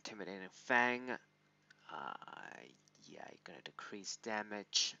 Intimidating Fang. Yeah, you're gonna decrease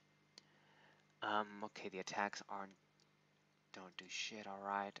damage. Okay, the attacks don't do shit,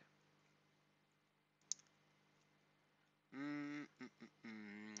 alright.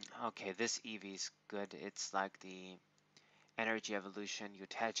 Okay, this Eevee's good. It's like the energy evolution. You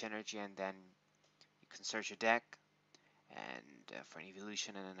attach energy and then you can search your deck and for an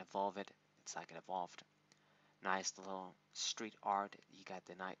evolution and then evolve it. It's like it evolved. Nice little street art. You got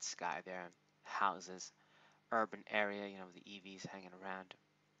the night sky there, houses, urban area, you know, the Eevees hanging around.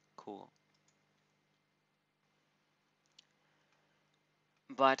 cool.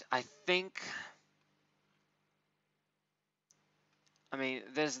 But I think, I mean,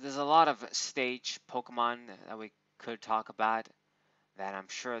 there's a lot of stage Pokemon that we could talk about that I'm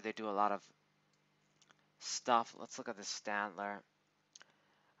sure they do a lot of stuff. Let's look at the Standler.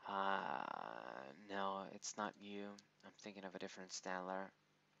 No, it's not you. I'm thinking of a different Standler.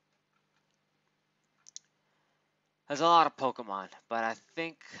 There's a lot of Pokemon, but I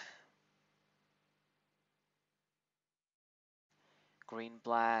think Green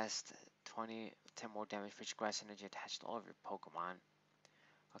Blast, 10 more damage for each grass energy attached to all of your Pokemon.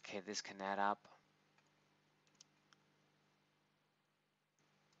 Okay, this can add up.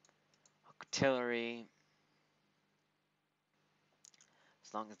 Artillery.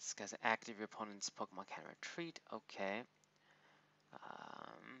 As long as this guy's active, your opponent's Pokemon can retreat. Okay.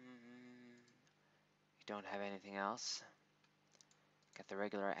 You don't have anything else. Got the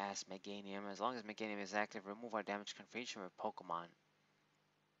regular ass Meganium. As long as Meganium is active, remove our damage conference from your Pokemon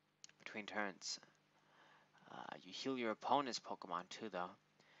between turns. You heal your opponent's Pokemon too, though.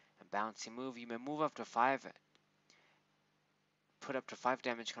 A bouncy move. You may move up to 5. Put up to 5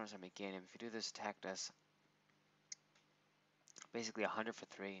 damage counters on Meganium. If you do this, attack does basically 100 for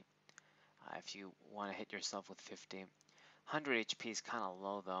 3. If you want to hit yourself with 50. 100 HP is kind of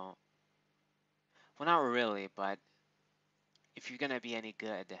low, though. Well, not really, but if you're going to be any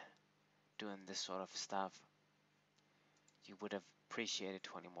good doing this sort of stuff, you would have appreciated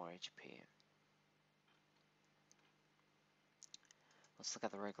 20 more HP. Let's look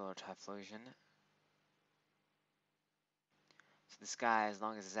at the regular Typhlosion. So this guy, as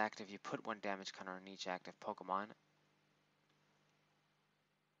long as it's active, you put 1 damage counter on each active Pokemon.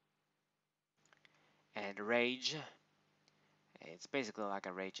 And Rage. It's basically like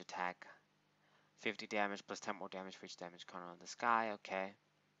a Rage attack. 50 damage plus 10 more damage for each damage counter on this guy. Okay.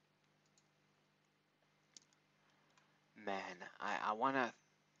 Man, I wanna...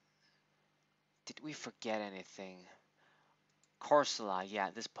 Did we forget anything? Corsola, yeah,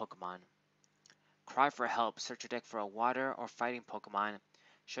 this Pokemon. Cry for help. Search your deck for a water or fighting Pokemon.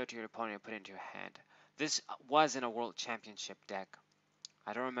 Show it to your opponent and put it into your hand. This was in a World Championship deck.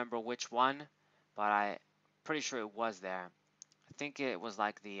 I don't remember which one, but I'm pretty sure it was there. I think it was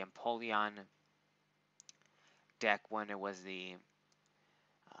like the Empoleon deck when it was the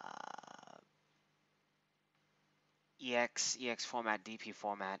EX format, DP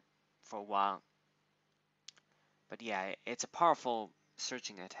format for a while. But yeah, it's a powerful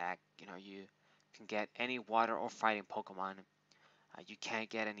searching attack. You know, you can get any water or fighting Pokemon. You can't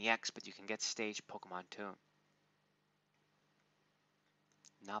get an EX, but you can get stage Pokemon too.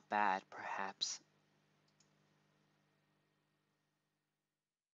 Not bad, perhaps.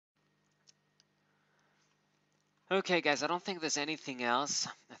 Okay, guys, I don't think there's anything else.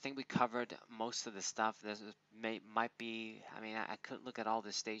 I think we covered most of the stuff. Might be, I mean, I could look at all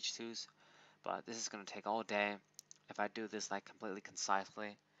the stage 2s, but this is going to take all day if I do this like completely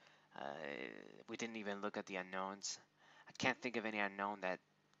concisely. We didn't even look at the unknowns. I can't think of any unknown that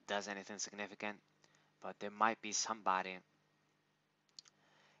does anything significant, but there might be somebody.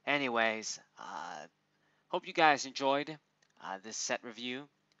 Anyways, hope you guys enjoyed this set review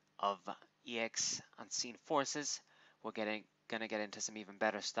of EX Unseen Forces. We're gonna get into some even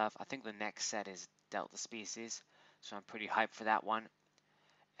better stuff. I think the next set is Delta Species, so I'm pretty hyped for that one.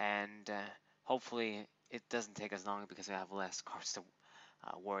 And hopefully it doesn't take as long because we have less cards to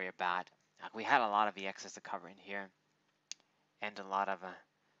worry about. We had a lot of EXs to cover in here, and a lot of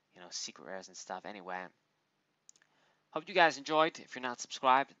secret rares and stuff. Anyway, hope you guys enjoyed. If you're not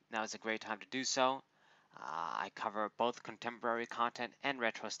subscribed, now is a great time to do so. I cover both contemporary content and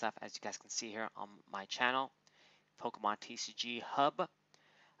retro stuff, as you guys can see here on my channel, Pokemon TCG Hub.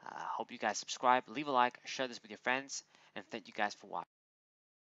 Hope you guys subscribe, leave a like, share this with your friends, and thank you guys for watching.